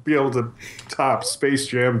never be able to top Space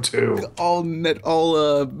Jam 2. All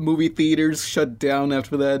movie theaters shut down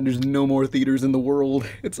after that, and there's no more theaters in the world.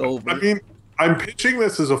 It's over. I mean, I'm pitching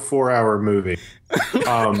this as a 4-hour movie.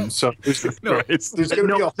 So there's going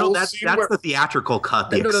to be a whole that's scene where the theatrical cut,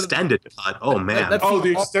 the extended cut. Oh man!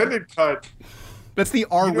 the extended cut. That's the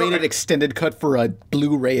R-rated extended cut for a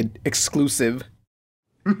Blu-ray exclusive.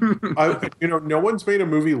 No one's made a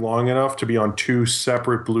movie long enough to be on 2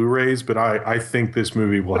 separate Blu-rays, but I think this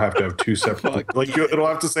movie will have to have 2 separate. It'll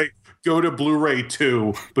have to say, go to Blu-ray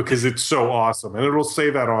 2 because it's so awesome, and it'll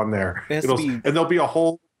say that on there. And there'll be a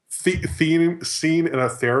whole theme scene in a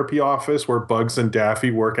therapy office where Bugs and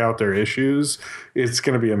Daffy work out their issues. It's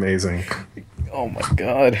going to be amazing. Oh my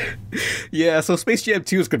god! Yeah, so Space Jam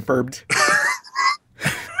 2 is confirmed.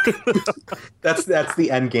 That's the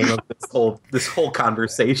end game of this whole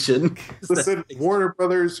conversation. Listen, Warner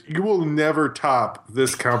Brothers, you will never top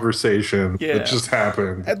this conversation that just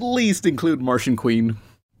happened. At least include Martian Queen.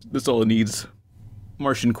 That's all it needs.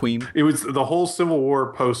 Martian Queen. It was the whole Civil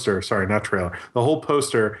War poster. Sorry, not trailer. The whole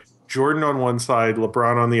poster. Jordan on one side,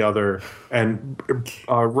 LeBron on the other, and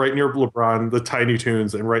right near LeBron, the Tiny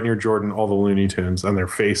Toons, and right near Jordan, all the Looney Tunes, and they're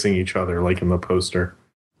facing each other like in the poster.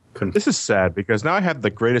 This is sad because now I have the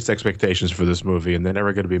greatest expectations for this movie, and they're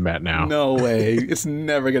never going to be met now. No way. It's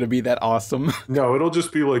never going to be that awesome. No, it'll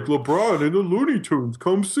just be like LeBron and the Looney Tunes.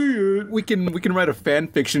 Come see it. We can write a fan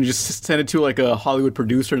fiction, just send it to like a Hollywood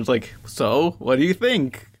producer, and it's like, so what do you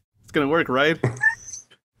think? It's going to work, right? It's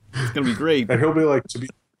going to be great. And he'll be like,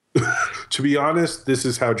 to be honest, this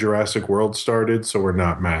is how Jurassic World started, so we're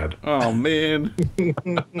not mad. Oh man.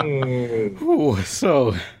 Ooh,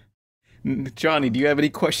 so. Johnny, do you have any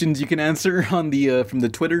questions you can answer on the from the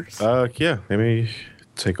Twitter? Yeah. Let me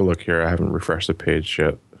take a look here. I haven't refreshed the page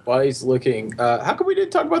yet. while he's looking, how come we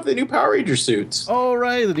didn't talk about the new Power Ranger suits? All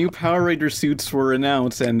right, the new Power Ranger suits were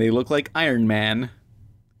announced, and they look like Iron Man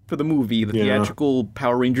for the movie, the theatrical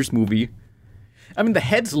Power Rangers movie. I mean, the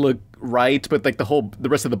heads look right, but like the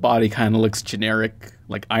rest of the body kind of looks generic,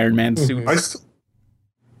 like Iron Man suits.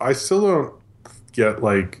 I still don't get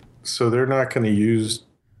like, so they're not going to use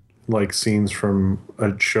like scenes from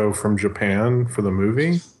a show from Japan for the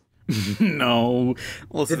movie? No.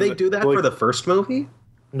 Did they do that for the first movie?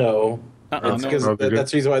 No. That's the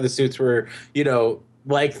reason why the suits were,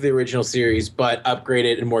 like the original series, but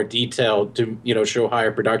upgraded in more detail to, show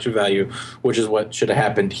higher production value, which is what should have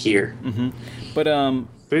happened here. Mm-hmm. But I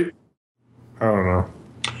don't know.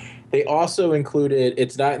 They also included,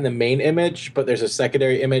 it's not in the main image, but there's a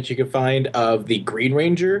secondary image you can find of the Green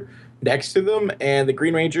Ranger next to them, and the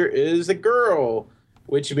Green Ranger is a girl,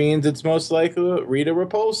 which means it's most likely Rita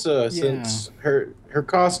Repulsa, since her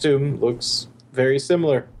costume looks very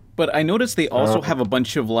similar. But I noticed they also have a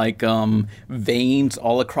bunch of like veins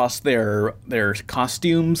all across their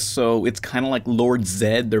costumes, so it's kind of like Lord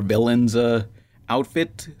Zed, their villain's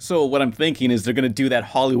outfit. So what I'm thinking is they're gonna do that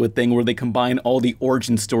Hollywood thing where they combine all the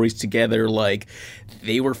origin stories together, like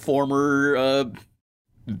they were former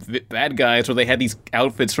bad guys, or they had these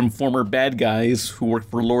outfits from former bad guys who worked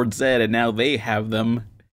for Lord Zed, and now they have them.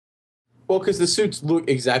 Well, because the suits look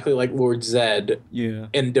exactly like Lord Zed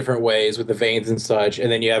in different ways with the veins and such. And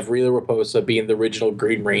then you have Rita Repulsa being the original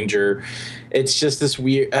Green Ranger. It's just this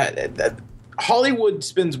weird... Hollywood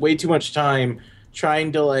spends way too much time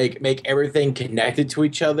trying to like make everything connected to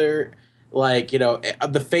each other. Like,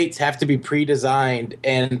 the fates have to be pre-designed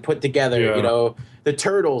and put together. The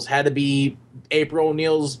Turtles had to be April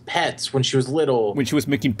O'Neil's pets when she was little. When she was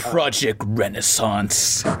making Project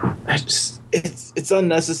Renaissance. It's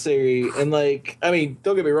unnecessary. And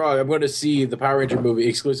don't get me wrong, I'm going to see the Power Ranger movie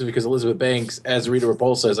exclusively because Elizabeth Banks as Rita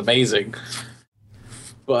Repulsa is amazing.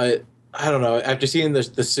 But I don't know. After seeing the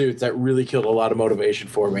suits, that really killed a lot of motivation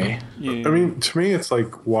for me. Yeah. I mean, to me, it's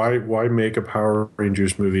like, why make a Power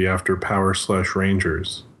Rangers movie after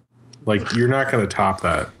Power/Rangers? Like, you're not going to top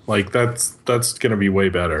that. Like, that's going to be way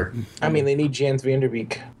better. I mean, they need Jans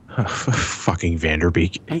Vanderbeek. Fucking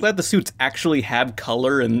Vanderbeek. I'm glad the suits actually have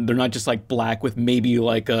color and they're not just like black with maybe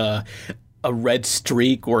like a red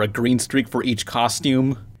streak or a green streak for each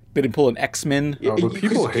costume. They didn't pull an X-Men. Oh, but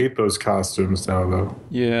people hate those costumes now, though.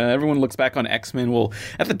 Yeah, everyone looks back on X-Men. Well,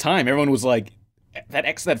 at the time, everyone was like,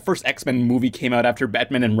 that first X-Men movie came out after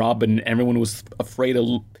Batman and Robin. Everyone was afraid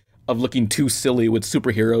of looking too silly with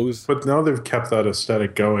superheroes. But now they've kept that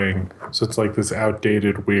aesthetic going, so it's like this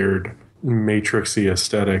outdated, weird, Matrixy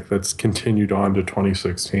aesthetic that's continued on to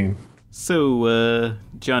 2016. So,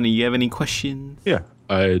 Johnny, you have any questions? Yeah,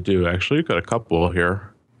 I do actually. Got a couple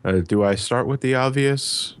here. Do I start with the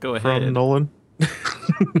obvious? Go ahead. From Nolan?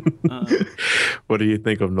 What do you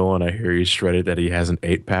think of Nolan? I hear he's shredded that he has an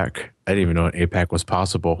 8-pack. I didn't even know an 8-pack was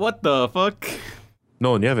possible. What the fuck?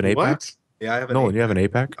 Nolan, you have an 8-pack? Yeah, I have an Nolan, 8-pack. you have an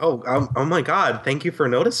 8-pack? Oh my God! Thank you for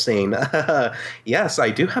noticing. Yes, I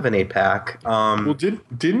do have an 8-pack. Well,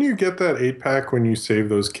 didn't you get that 8-pack when you saved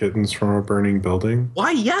those kittens from a burning building? Why,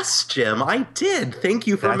 yes, Jim, I did. Thank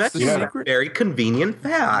you for mentioning that very convenient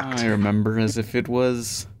fact. I remember as if it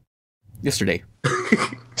was yesterday.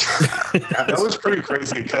 That was pretty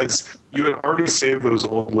crazy because you had already saved those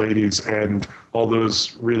old ladies and all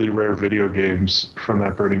those really rare video games from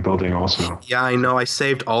that burning building also. Yeah, I know. I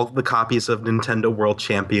saved all the copies of Nintendo World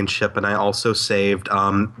Championship, and I also saved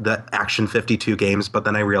the Action 52 games, but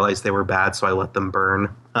then I realized they were bad, so I let them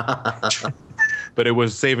burn. But it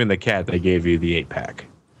was saving the cat that gave you the 8-pack.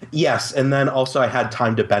 Yes, and then also I had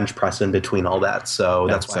time to bench press in between all that, so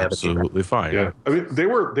that's why I have absolutely fine. Yeah, I mean they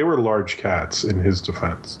were large cats in his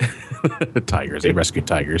defense. Tigers, he rescued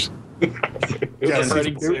tigers. Yes,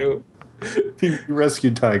 he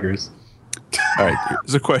rescued tigers. All right,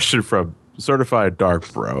 here's a question from Certified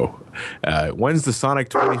Dark Bro. When's the Sonic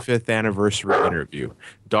 25th anniversary interview?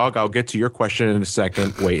 Dog, I'll get to your question in a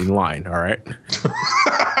second. Wait in line, all right?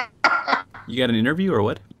 You got an interview or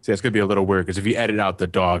what? See, it's going to be a little weird because if you edit out the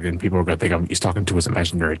dog, then people are going to think he's talking to his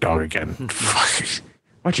imaginary dog again.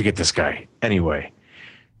 Why'd you get this guy? Anyway,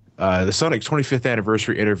 the Sonic 25th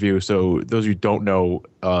anniversary interview. So those of you who don't know,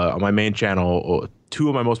 on my main channel, 2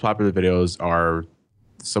 of my most popular videos are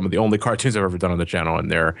some of the only cartoons I've ever done on the channel,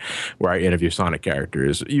 and they're where I interview Sonic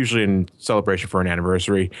characters, usually in celebration for an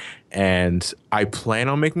anniversary. And I plan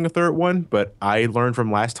on making a 3rd one, but I learned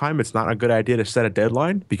from last time it's not a good idea to set a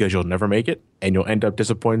deadline because you'll never make it and you'll end up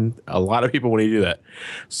disappointing a lot of people when you do that.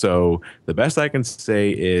 So the best I can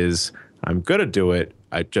say is I'm gonna do it.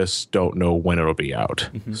 I just don't know when it'll be out.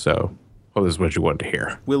 So Well, this is what you wanted to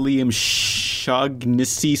hear. William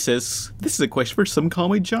Shaughnessy says, this is a question for Some Call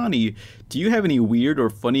Me Johnny. Do you have any weird or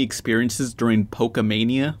funny experiences during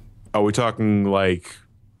Pokemania? Are we talking like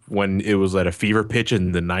when it was at a fever pitch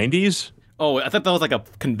in the 90s? Oh, I thought that was like a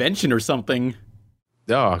convention or something.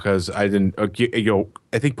 No, because I didn't. I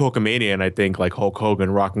think Pokemania, and I think like Hulk Hogan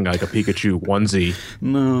rocking like a Pikachu onesie.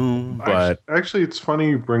 No, but actually, it's funny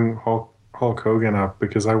you bring Hulk Hogan up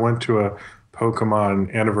because I went to a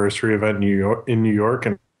Pokemon anniversary event in New York,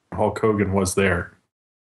 and Hulk Hogan was there.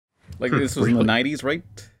 Like this was in the 90s, right?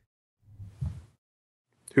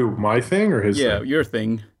 Who, my thing or his? Yeah, thing? your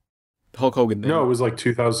thing. Hulk Hogan thing. No, it was like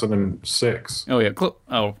 2006. Oh yeah.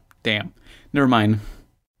 Oh damn. Never mind.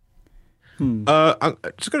 I'm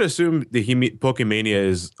just gonna assume that Pokemania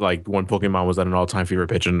is like when Pokemon was at an all-time fever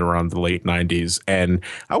pitch in around the late 90s, and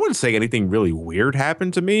I wouldn't say anything really weird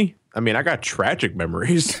happened to me. I mean, I got tragic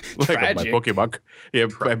memories, like my Pokemon. Yeah,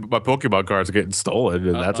 my Pokemon cards are getting stolen,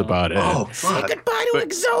 and that's about it. Oh, fuck. Say goodbye to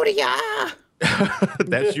Exodia.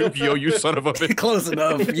 That's Yu-Gi-Oh! You son of a bitch. Close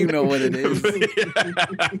enough. You know what it is.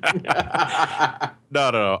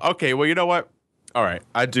 No. Okay, well, you know what? All right,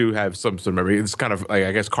 I do have some memory. It's kind of like,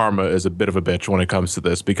 I guess karma is a bit of a bitch when it comes to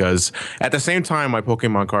this, because at the same time my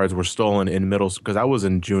Pokemon cards were stolen in middle school, because I was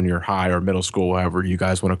in junior high or middle school, however you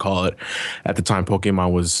guys want to call it. At the time,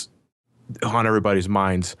 Pokemon was on everybody's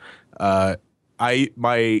minds. My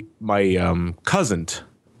cousin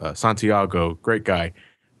Santiago, great guy,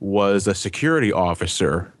 was a security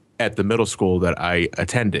officer at the middle school that I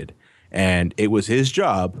attended, and it was his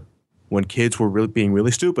job, when kids were being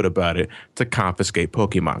really stupid about it, to confiscate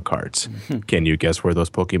Pokemon cards. Can you guess where those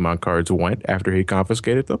Pokemon cards went after he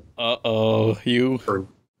confiscated them? You.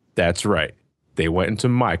 That's right. They went into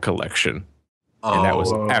my collection. And that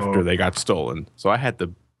was after they got stolen. So I had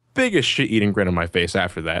the biggest shit-eating grin on my face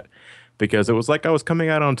after that, because it was like I was coming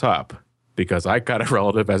out on top, because I got a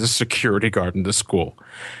relative as a security guard in the school.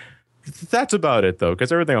 That's about it, though,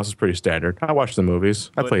 because everything else is pretty standard. I watched the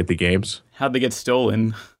movies. I played the games. How'd they get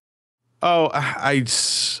stolen? Oh, I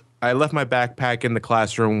left my backpack in the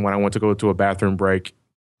classroom when I went to go to a bathroom break.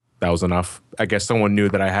 That was enough. I guess someone knew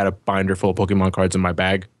that I had a binder full of Pokemon cards in my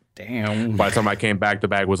bag. Damn. By the time I came back, the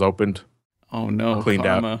bag was opened. Oh, no. Cleaned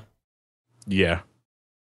karma. out. Yeah.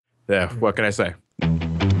 Yeah, what can I say?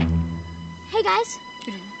 Hey, guys.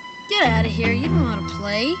 Get out of here. You don't know how to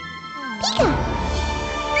play.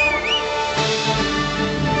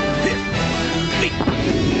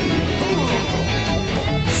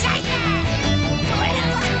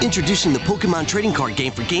 Introducing the Pokemon trading card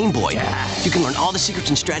game for Game Boy. You can learn all the secrets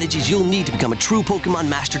and strategies you'll need to become a true Pokemon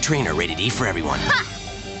Master Trainer, rated E for everyone.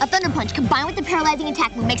 Ha! A Thunder Punch combined with the paralyzing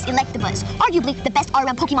attack move makes Electabuzz arguably the best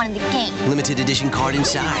all-around Pokemon in the game. Limited edition card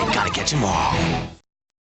inside. Gotta catch 'em all.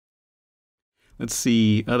 Let's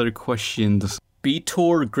see, other questions.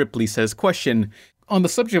 Betor Gripley says, question, on the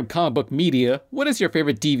subject of comic book media, what is your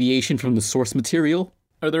favorite deviation from the source material?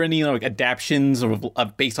 Are there any like adaptions or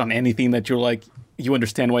based on anything that you're like, you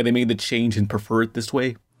understand why they made the change and prefer it this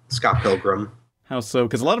way? Scott Pilgrim. How so?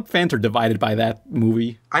 Because a lot of fans are divided by that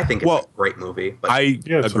movie. I think it's a great movie. But It's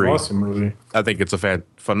agree. An awesome movie. I think it's a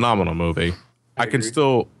phenomenal movie. I can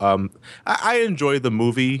still, I enjoy the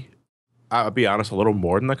movie, I'll be honest, a little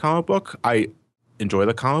more than the comic book. I enjoy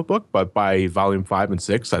the comic book, but by volume 5 and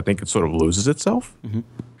 6, I think it sort of loses itself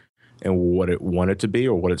and what it wanted to be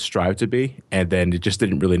or what it strived to be. And then it just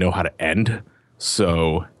didn't really know how to end.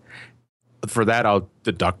 So for that, I'll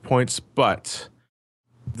deduct points. But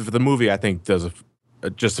the movie, I think, does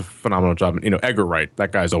just a phenomenal job. You know, Edgar Wright,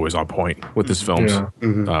 that guy's always on point with his films.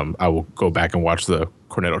 Yeah. I will go back and watch the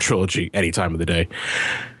Cornetto trilogy any time of the day.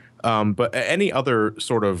 But any other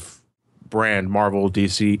sort of brand, Marvel,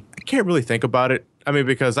 DC, I can't really think about it. I mean,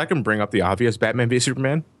 because I can bring up the obvious Batman v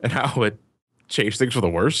Superman and how it changed things for the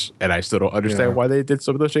worse, and I still don't understand why they did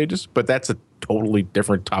some of those changes. But that's a totally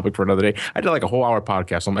different topic for another day. I did like a whole hour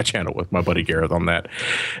podcast on my channel with my buddy Gareth on that,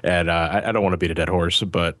 and I don't want to beat a dead horse,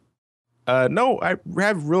 but no, I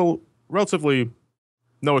have relatively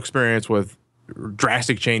no experience with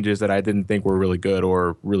drastic changes that I didn't think were really good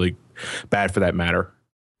or really bad for that matter.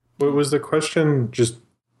 What was the question? Just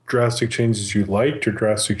drastic changes you liked, or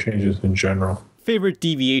drastic changes in general? Favorite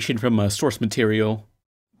deviation from source material?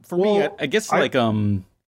 For me, I guess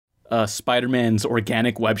Spider-Man's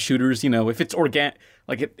organic web shooters. You know, if it's organic,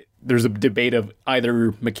 there's a debate of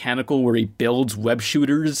either mechanical where he builds web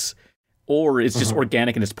shooters, or it's just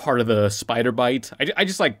organic and it's part of the Spider Bite. I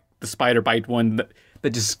just like the Spider Bite one that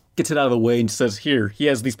just gets it out of the way and says, "Here, he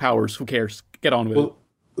has these powers. Who cares? Get on with it."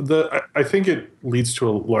 I think it leads to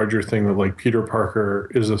a larger thing that, like, Peter Parker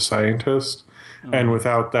is a scientist, and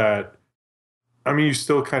without that, I mean, you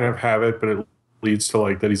still kind of have it, but it leads to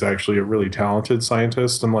like that he's actually a really talented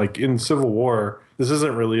scientist. And like in Civil War, this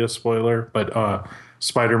isn't really a spoiler, but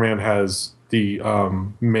Spider-Man has the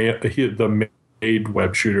made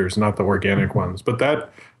web shooters, not the organic ones. But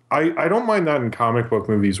that I don't mind that in comic book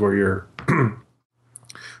movies where you're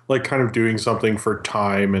like kind of doing something for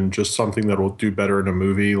time and just something that will do better in a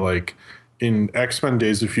movie. Like in X-Men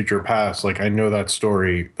Days of Future Past, like I know that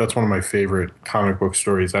story. That's one of my favorite comic book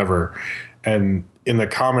stories ever. And in the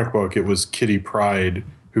comic book, it was Kitty Pryde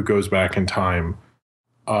who goes back in time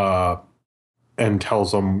and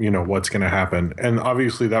tells them, what's going to happen. And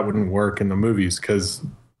obviously that wouldn't work in the movies because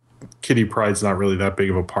Kitty Pryde's not really that big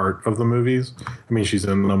of a part of the movies. I mean, she's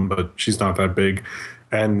in them, but she's not that big.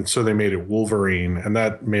 And so they made it Wolverine, and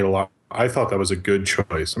that made a lot. I thought that was a good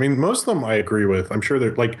choice. I mean, most of them I agree with. I'm sure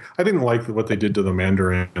they're like, I didn't like what they did to the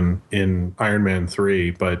Mandarin in Iron Man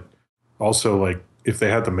 3, but also like if they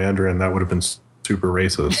had the Mandarin, that would have been super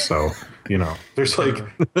racist. So, there's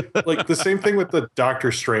like the same thing with the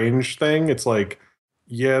Doctor Strange thing. It's like,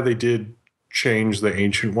 yeah, they did change the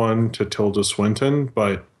Ancient One to Tilda Swinton,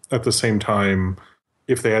 but at the same time,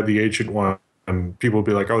 if they had the Ancient One, people would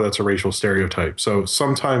be like, oh, that's a racial stereotype. So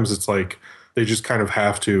sometimes it's like they just kind of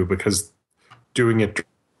have to, because doing it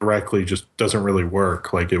directly just doesn't really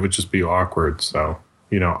work. Like it would just be awkward. So,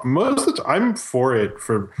 most of the I'm for it.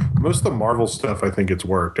 For most of the Marvel stuff, I think it's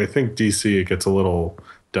worked. I think DC, it gets a little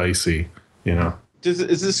dicey, Is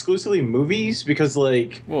it exclusively movies? Because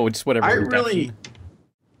like, whoa, it's whatever.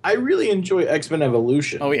 I really enjoy X-Men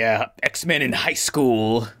Evolution. Oh yeah, X-Men in high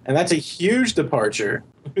school, and that's a huge departure.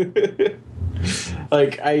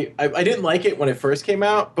 Like I didn't like it when it first came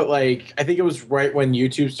out, but like I think it was right when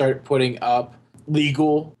YouTube started putting up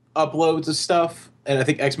legal uploads of stuff, and I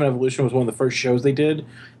think X-Men Evolution was one of the first shows they did.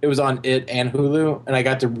 It was on it and Hulu, and I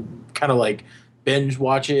got to kind of like binge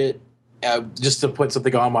watch it just to put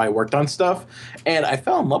something on while I worked on stuff, and I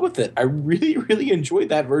fell in love with it. I really, really enjoyed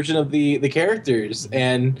that version of the characters,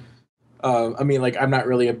 and I mean, like I'm not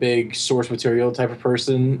really a big source material type of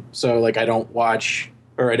person, so like I don't watch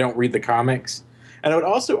or I don't read the comics. And I would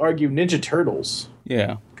also argue Ninja Turtles.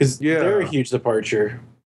 Yeah. Because they're a huge departure.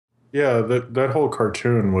 Yeah, that whole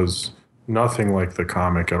cartoon was nothing like the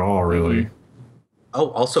comic at all, really. Mm-hmm.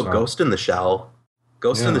 Oh, also Ghost in the Shell.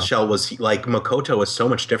 Ghost in the Shell was like, Makoto was so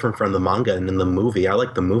much different from the manga and in the movie. I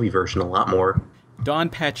like the movie version a lot more. Don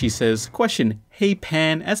Patchy says, question, hey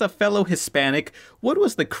Pan, as a fellow Hispanic, what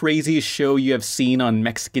was the craziest show you have seen on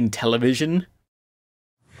Mexican television?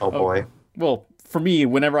 Oh boy. Well, for me,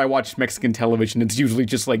 whenever I watch Mexican television, it's usually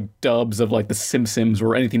just like dubs of like The Simpsons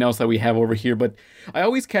or anything else that we have over here. But I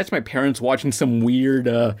always catch my parents watching some weird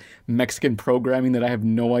Mexican programming that I have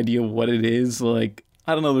no idea what it is. Like,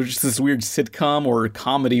 I don't know, there's just this weird sitcom or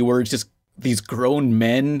comedy where it's just these grown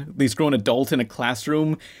men, these grown adults in a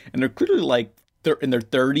classroom, and they're clearly like they're in their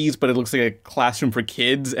 30s, but it looks like a classroom for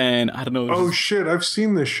kids. And I don't know. Oh shit, I've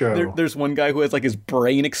seen this show. There's one guy who has like his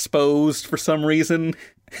brain exposed for some reason.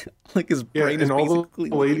 Like his brain is and all the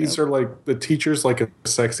ladies are like, the teacher's like a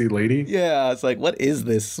sexy lady. Yeah, it's like, what is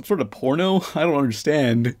this? Some sort of porno? I don't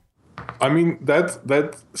understand. I mean,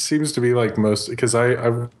 that seems to be like most, because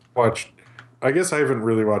I've watched, I guess I haven't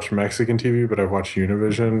really watched Mexican TV, but I've watched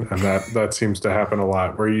Univision, and that seems to happen a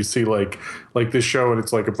lot, where you see like this show and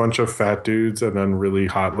it's like a bunch of fat dudes and then really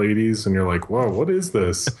hot ladies, and you're like, whoa, what is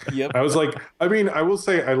this? Yep. I was like, I mean, I will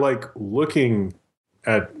say I like looking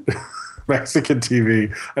at Mexican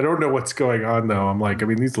TV. I don't know what's going on though. I'm like, I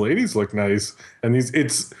mean, these ladies look nice, and it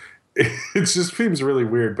just seems really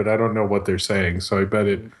weird, but I don't know what they're saying. So I bet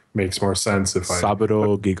it makes more sense if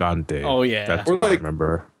Sábado Gigante. Oh yeah, that's what I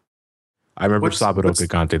remember. I remember Sábado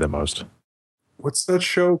Gigante the most. What's that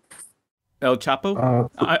show? El Chapo?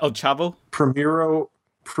 El Chavo?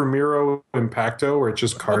 Primero Impacto, where it's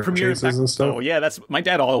just car chases and stuff. Oh yeah, that's my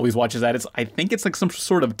dad always watches that. I think it's like some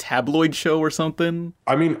sort of tabloid show or something.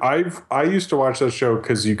 I mean, I used to watch that show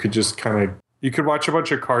because you could just you could watch a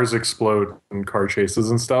bunch of cars explode and car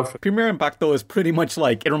chases and stuff. Primero Impacto is pretty much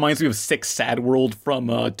like, it reminds me of Sick Sad World from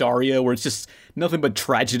Daria, where it's just nothing but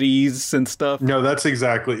tragedies and stuff. No, it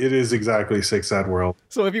is exactly Sick Sad World.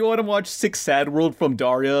 So if you want to watch Sick Sad World from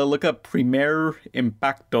Daria, look up Premier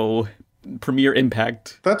Impacto. Premier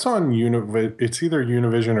Impact. That's on it's either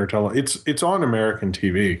Univision or it's on American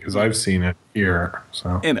TV, because I've seen it here.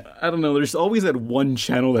 So, and I don't know, there's always that one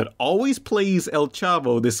channel that always plays El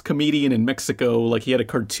Chavo, this comedian in Mexico. Like, he had a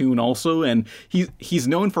cartoon also, and he's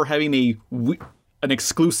known for having an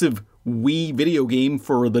exclusive Wii video game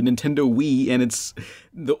for the Nintendo Wii, and it's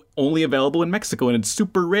only available in Mexico, and it's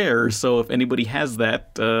super rare. So if anybody has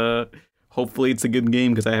that, hopefully it's a good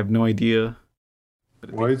game, because I have no idea.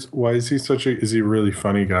 Why is he such a? Is he a really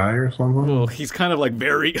funny guy or something? Well, he's kind of like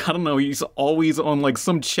very. I don't know. He's always on like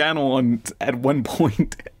some channel at one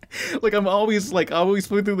point. Like I'm always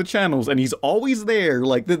flipping through the channels, and he's always there.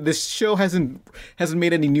 Like this show hasn't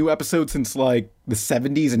made any new episodes since like the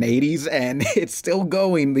 70s and 80s, and it's still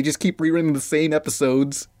going. They just keep rerunning the same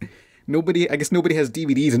episodes. I guess nobody has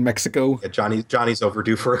DVDs in Mexico. Yeah, Johnny's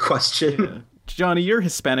overdue for a question. Yeah. Johnny, you're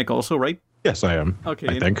Hispanic also, right? Yes, I am. Okay.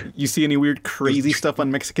 I think. You see any weird, crazy stuff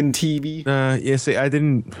on Mexican TV? Yeah, see, I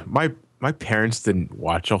didn't. My parents didn't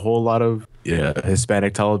watch a whole lot of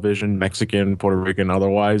Hispanic television, Mexican, Puerto Rican,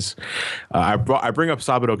 otherwise. I bring up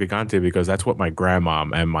Sábado Gigante because that's what my grandma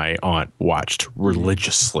and my aunt watched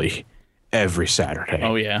religiously every Saturday.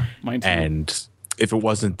 Oh yeah, mine too. And if it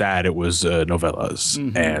wasn't that, it was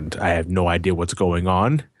novellas, and I have no idea what's going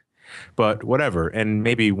on. But whatever, and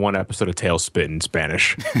maybe one episode of Tailspin in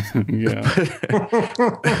Spanish. Yeah,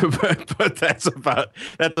 but that's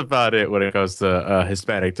about it when it comes to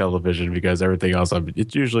Hispanic television, because everything else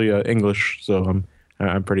it's usually English, so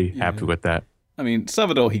I'm pretty happy with that. I mean,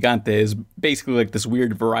 Sábado Gigante is basically like this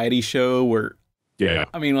weird variety show where. Yeah.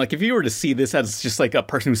 I mean, like, if you were to see this as just like a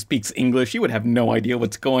person who speaks English, you would have no idea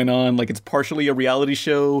what's going on. Like, it's partially a reality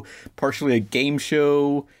show, partially a game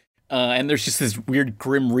show. And there's just this weird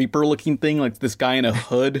Grim Reaper looking thing, like this guy in a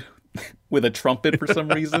hood with a trumpet for some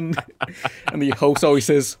reason. And the host always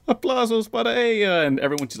says, "Aplausos para ella," and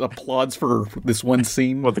everyone just applauds for this one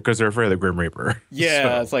scene. Well, because they're afraid of the Grim Reaper. Yeah,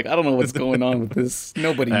 so. It's like, I don't know what's going on with this.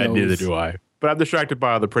 Nobody knows. Neither do I. But I'm distracted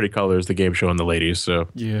by all the pretty colors, the game show, and the ladies, so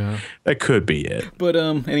yeah, that could be it. But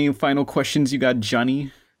any final questions you got,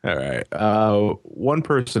 Johnny? All right. One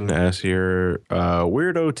person asked here,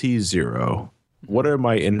 Weirdo T0. What are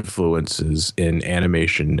my influences in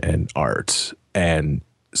animation and art? And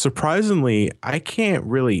surprisingly, I can't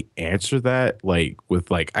really answer that I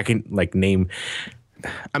can name.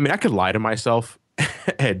 I mean, I could lie to myself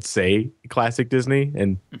and say classic Disney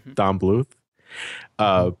and Don Bluth.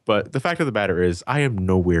 But the fact of the matter is, I am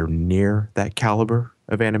nowhere near that caliber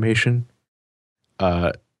of animation.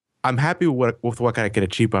 I'm happy with what I can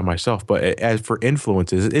achieve by myself, but as for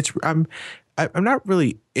influences, I'm not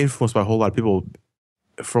really influenced by a whole lot of people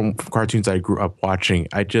from cartoons I grew up watching.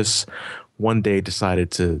 I just one day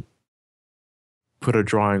decided to put a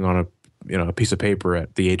drawing on a piece of paper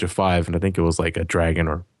at the age of 5, and I think it was like a dragon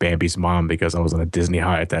or Bambi's mom because I was on a Disney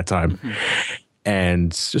high at that time.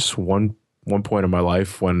 And just one point in my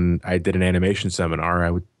life when I did an animation seminar,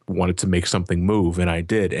 I wanted to make something move, and I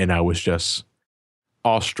did, and I was just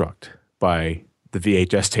awestruck by the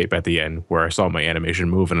VHS tape at the end where I saw my animation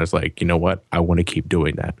move, and it's like, you know what? I want to keep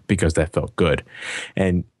doing that because that felt good.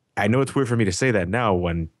 And I know it's weird for me to say that now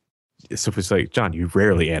when it's like, John, you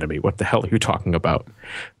rarely animate. What the hell are you talking about?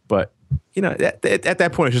 But, at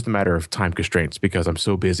that point, it's just a matter of time constraints because I'm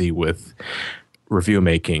so busy with review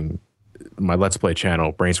making, my Let's Play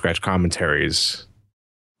channel, Brain Scratch commentaries,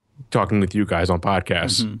 talking with you guys on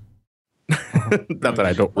podcasts. Not that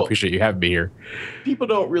I don't appreciate you having me here. People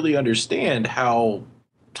don't really understand how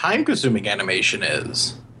time-consuming animation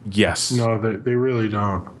is. Yes. No, they really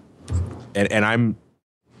don't. And I'm,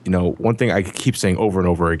 one thing I keep saying over and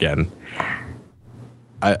over again,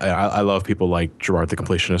 I love people like Gerard the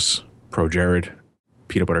Completionist, Pro Jared,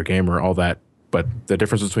 Peanut Butter Gamer, all that. But the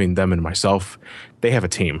difference between them and myself, they have a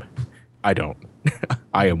team. I don't.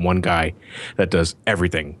 I am one guy that does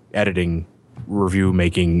everything. Editing, review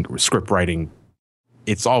making, script writing.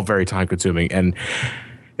 It's all very time consuming. And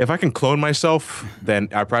if I can clone myself, then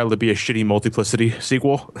I'd probably be a shitty Multiplicity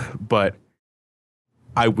sequel. But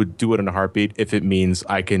I would do it in a heartbeat if it means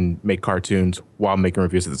I can make cartoons while making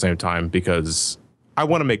reviews at the same time, because I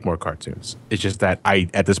want to make more cartoons. It's just that I,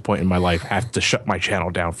 at this point in my life, have to shut my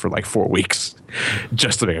channel down for like 4 weeks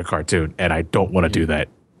just to make a cartoon. And I don't want to do that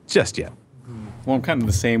just yet. Well, I'm kind of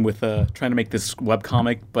the same with trying to make this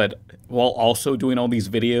webcomic, but while also doing all these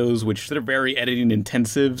videos, which they're very editing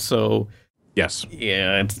intensive. So, yes,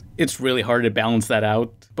 yeah, it's really hard to balance that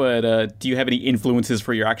out. But do you have any influences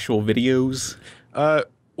for your actual videos? Well,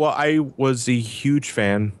 I was a huge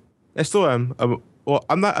fan. I still am. Well,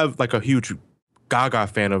 I'm not a huge Gaga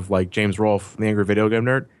fan of like James Rolfe, the Angry Video Game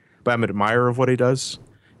Nerd, but I'm an admirer of what he does.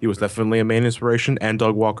 He was definitely a main inspiration, and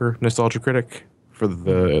Doug Walker, Nostalgia Critic, for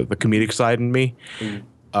the comedic side in me.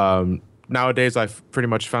 Nowadays, I've pretty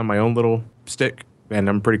much found my own little stick, and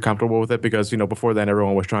I'm pretty comfortable with it because, before then,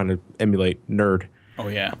 everyone was trying to emulate Nerd. Oh,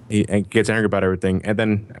 yeah. And gets angry about everything. And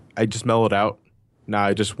then I just mellowed out. Now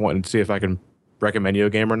I just want to see if I can recommend you a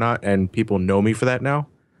game or not, and people know me for that now.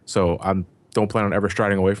 So I don't plan on ever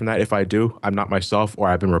striding away from that. If I do, I'm not myself, or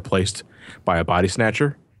I've been replaced by a body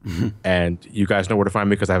snatcher. And you guys know where to find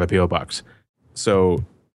me because I have a P.O. box. So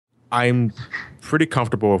I'm pretty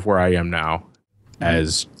comfortable with where I am now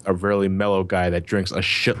as a really mellow guy that drinks a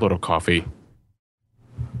shitload of coffee.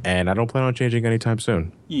 And I don't plan on changing anytime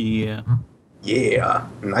soon. Yeah. Yeah,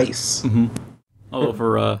 nice. All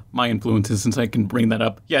over my influences, since I can bring that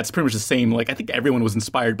up. Yeah, it's pretty much the same. Like, I think everyone was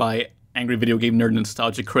inspired by Angry Video Game Nerd and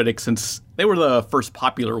Nostalgia Critic, since they were the first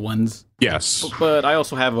popular ones. Yes. But I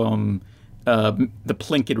also have the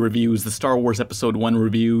Plinkett reviews, the Star Wars Episode 1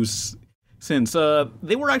 reviews, since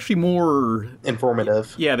they were actually more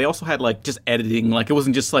informative. Yeah, they also had like just editing. Like, it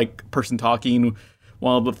wasn't just like a person talking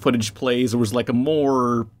while the footage plays. It was like a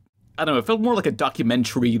more, I don't know, it felt more like a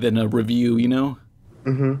documentary than a review, you know?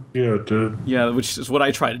 Yeah, it did. Yeah, which is what I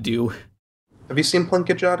try to do. Have you seen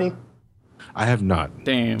Plinkett, Johnny? I have not.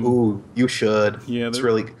 Damn. Ooh, you should. Yeah, it's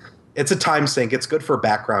really. It's a time sink. It's good for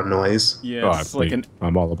background noise. Yeah, it's like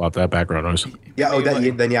I'm all about that background noise. Yeah. Oh,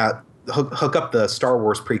 then yeah. Hook up the Star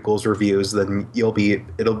Wars prequels reviews. Then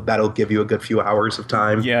that'll give you a good few hours of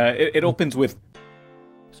time. Yeah, it opens with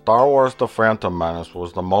Star Wars The Phantom Menace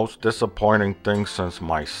was the most disappointing thing since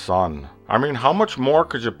my son. I mean, how much more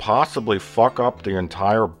could you possibly fuck up the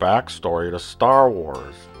entire backstory to Star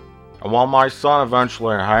Wars? And while my son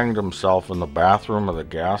eventually hanged himself in the bathroom of the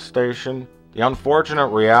gas station, the unfortunate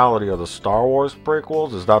reality of the Star Wars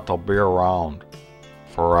prequels is that they'll be around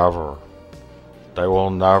forever. They will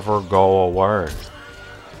never go away.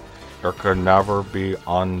 There could never be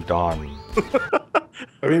undone.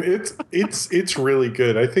 I mean, it's really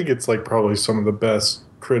good. I think it's like probably some of the best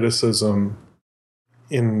criticism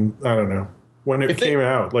in, I don't know, when it came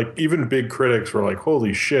out. Like, even big critics were like,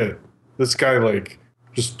 holy shit, this guy like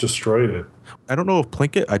just destroyed it. I don't know if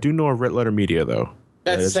Plinkett. I do know of Red Letter Media though.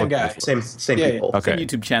 That's the same guy. Same people. Okay. Same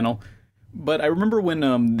YouTube channel. But I remember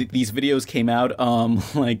when these videos came out,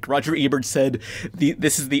 like Roger Ebert said,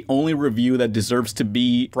 this is the only review that deserves to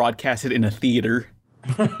be broadcasted in a theater.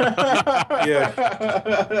 Yeah,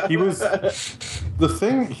 he was the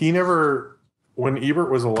thing. He never, when Ebert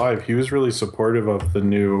was alive, he was really supportive of the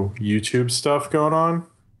new YouTube stuff going on,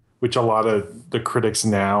 which a lot of the critics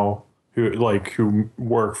now who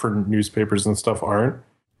work for newspapers and stuff aren't.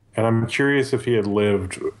 And I'm curious if he had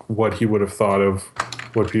lived, what he would have thought of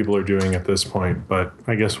what people are doing at this point. But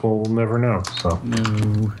I guess we'll never know. So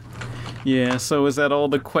no. Yeah. So is that all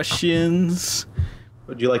the questions?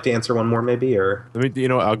 Would you like to answer one more, maybe, or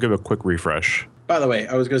I'll give a quick refresh. By the way,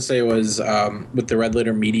 I was gonna say was with the Red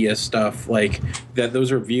Letter Media stuff, like that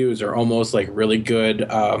those reviews are almost like really good,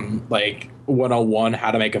 like 101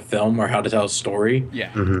 how to make a film or how to tell a story.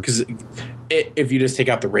 Yeah. Because if you just take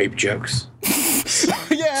out the rape jokes.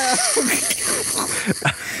 Yeah.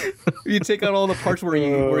 You take out all the parts where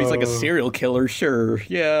he's like a serial killer, sure.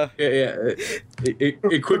 Yeah. Yeah.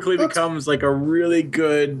 It quickly becomes like a really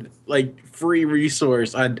good like free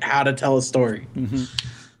resource on how to tell a story.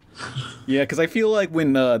 Yeah, because I feel like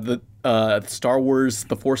when the Star Wars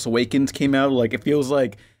The Force Awakens came out, like it feels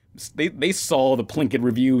like they saw the Plinkett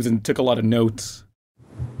reviews and took a lot of notes.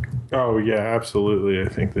 Oh yeah, absolutely. I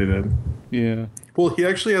think they did. Yeah. Well, he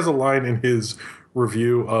actually has a line in his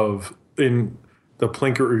review in the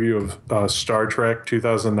Plinkett review of Star Trek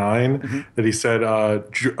 2009 that he said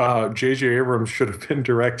J.J. Abrams should have been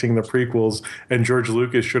directing the prequels and George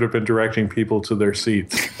Lucas should have been directing people to their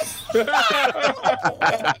seats.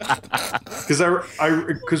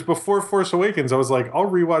 Because before Force Awakens, I was like, I'll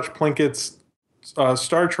rewatch Plinkett's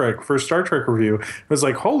Star Trek review. I was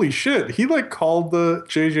like, holy shit, he like called the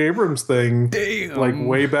J.J. Abrams thing like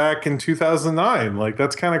way back in 2009. Like,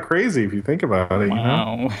 that's kind of crazy if you think about it.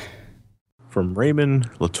 Wow. You know? From Raymond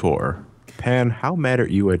Latour. Pan, how mad are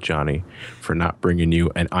you at Johnny for not bringing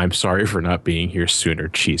you and I'm sorry for not being here sooner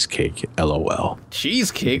cheesecake? LOL.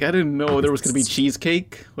 Cheesecake? I didn't know there was going to be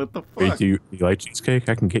cheesecake. What the fuck? Do you like cheesecake?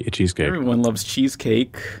 I can get you cheesecake. Everyone loves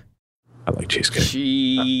cheesecake. I like cheesecake.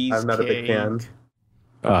 Cheesecake. I'm not a big fan.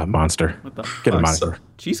 Monster. What the Get a fuck? monster.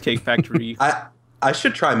 Cheesecake Factory. I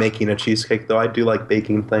should try making a cheesecake, though. I do like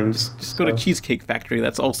baking things. Just go to Cheesecake Factory.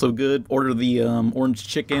 That's also good. Order the orange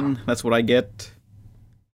chicken. That's what I get.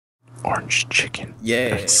 Orange chicken.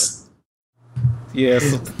 Yes.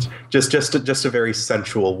 Yes. Just a very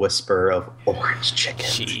sensual whisper of orange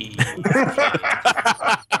chicken.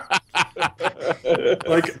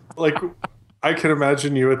 like I can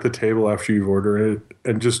imagine you at the table after you've ordered it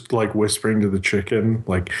and just like whispering to the chicken,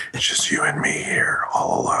 like, it's just you and me here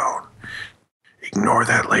all alone. Ignore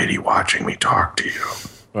that lady watching me talk to you.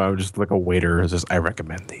 Well, I'm just like a waiter. I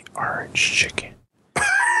recommend the orange chicken.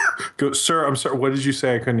 Go, sir, I'm sorry. What did you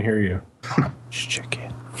say? I couldn't hear you. Orange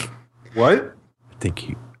chicken. What? I think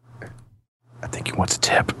he wants a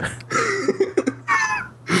tip.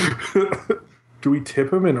 Do we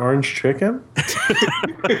tip him in orange chicken?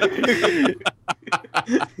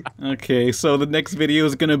 Okay, so the next video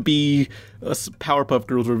is gonna be a Powerpuff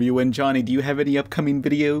Girls review. And Johnny, do you have any upcoming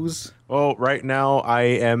videos? Well, right now I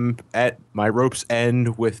am at my rope's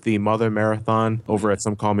end with the Mother Marathon over at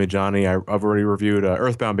Some Call Me Johnny. I've already reviewed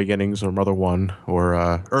Earthbound Beginnings, or Mother 1, or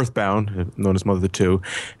Earthbound, known as Mother 2.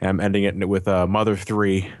 And I'm ending it with Mother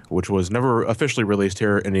 3, which was never officially released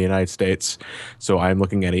here in the United States. So I'm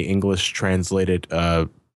looking at a English translated,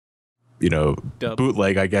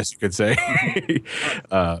 bootleg, I guess you could say.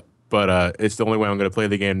 But it's the only way I'm going to play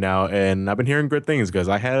the game now, and I've been hearing good things because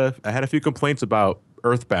I had a few complaints about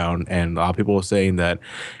Earthbound, and a lot of people were saying that,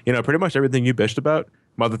 pretty much everything you bitched about,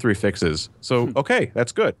 Mother 3 fixes. So okay,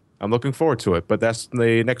 that's good. I'm looking forward to it. But that's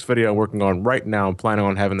the next video I'm working on right now. I'm planning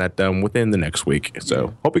on having that done within the next week.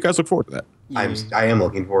 So hope you guys look forward to that. I am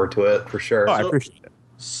looking forward to it for sure. Oh, I appreciate it.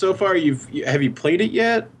 So far, have you played it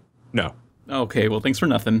yet? No. Okay, well, thanks for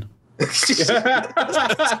nothing. I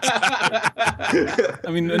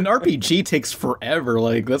mean, an RPG takes forever.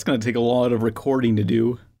 Like, that's going to take a lot of recording to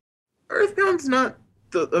do. Earthbound's not.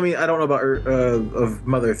 I don't know about of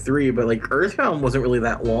Mother 3, but like Earthbound wasn't really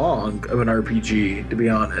that long of an RPG, to be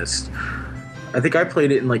honest. I think I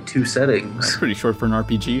played it in like 2 settings. That's pretty short for an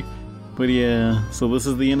RPG. But yeah, so this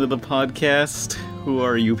is the end of the podcast. Who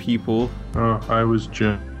are you people? I was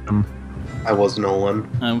Jim. I was Nolan.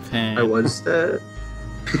 I'm Pan. I was that.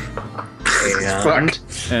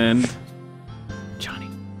 And Johnny.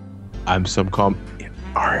 I'm Some Call Me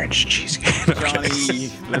Orange Cheesecake. Johnny,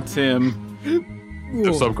 that's him.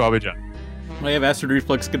 Some Call Me Johnny. I have acid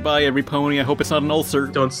reflux. Goodbye, every pony. I hope it's not an ulcer.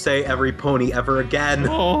 Don't say every pony ever again.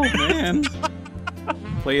 Oh, man.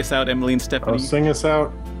 Play us out, Emily and Stephanie. Sing us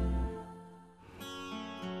out.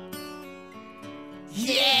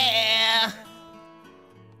 Yeah,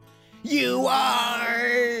 you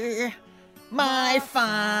are my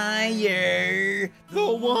fire,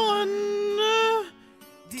 the one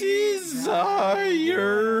desire.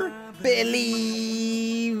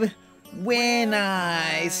 Believe when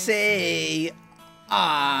I say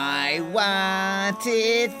I want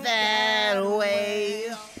it that way.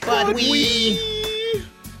 But we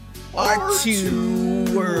are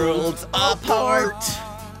 2 worlds apart.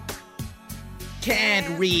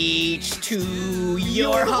 Can't reach to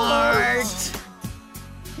your heart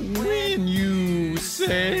when you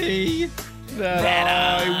say that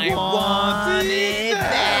I want it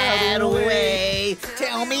that way.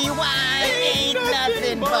 Tell me why ain't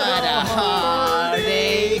nothing but a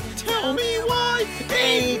heartache. Tell me why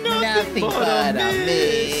ain't nothing but a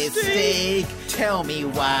mistake. Tell me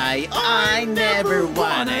why I never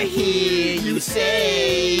wanna hear you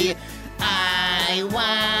say I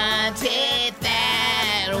want it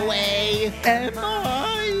that way. Am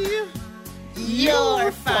I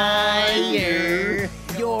your fire,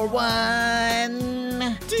 your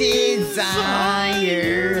one desire?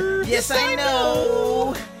 Yes, I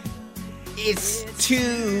know it's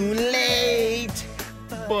too late,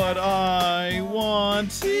 but I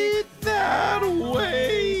want it that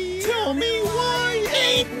way. Tell me why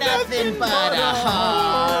ain't nothing but a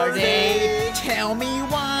heartache. Tell me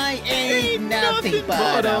why ain't nothing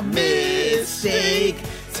but a mistake.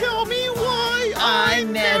 Tell me why I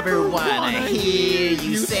never wanna hear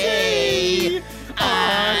you say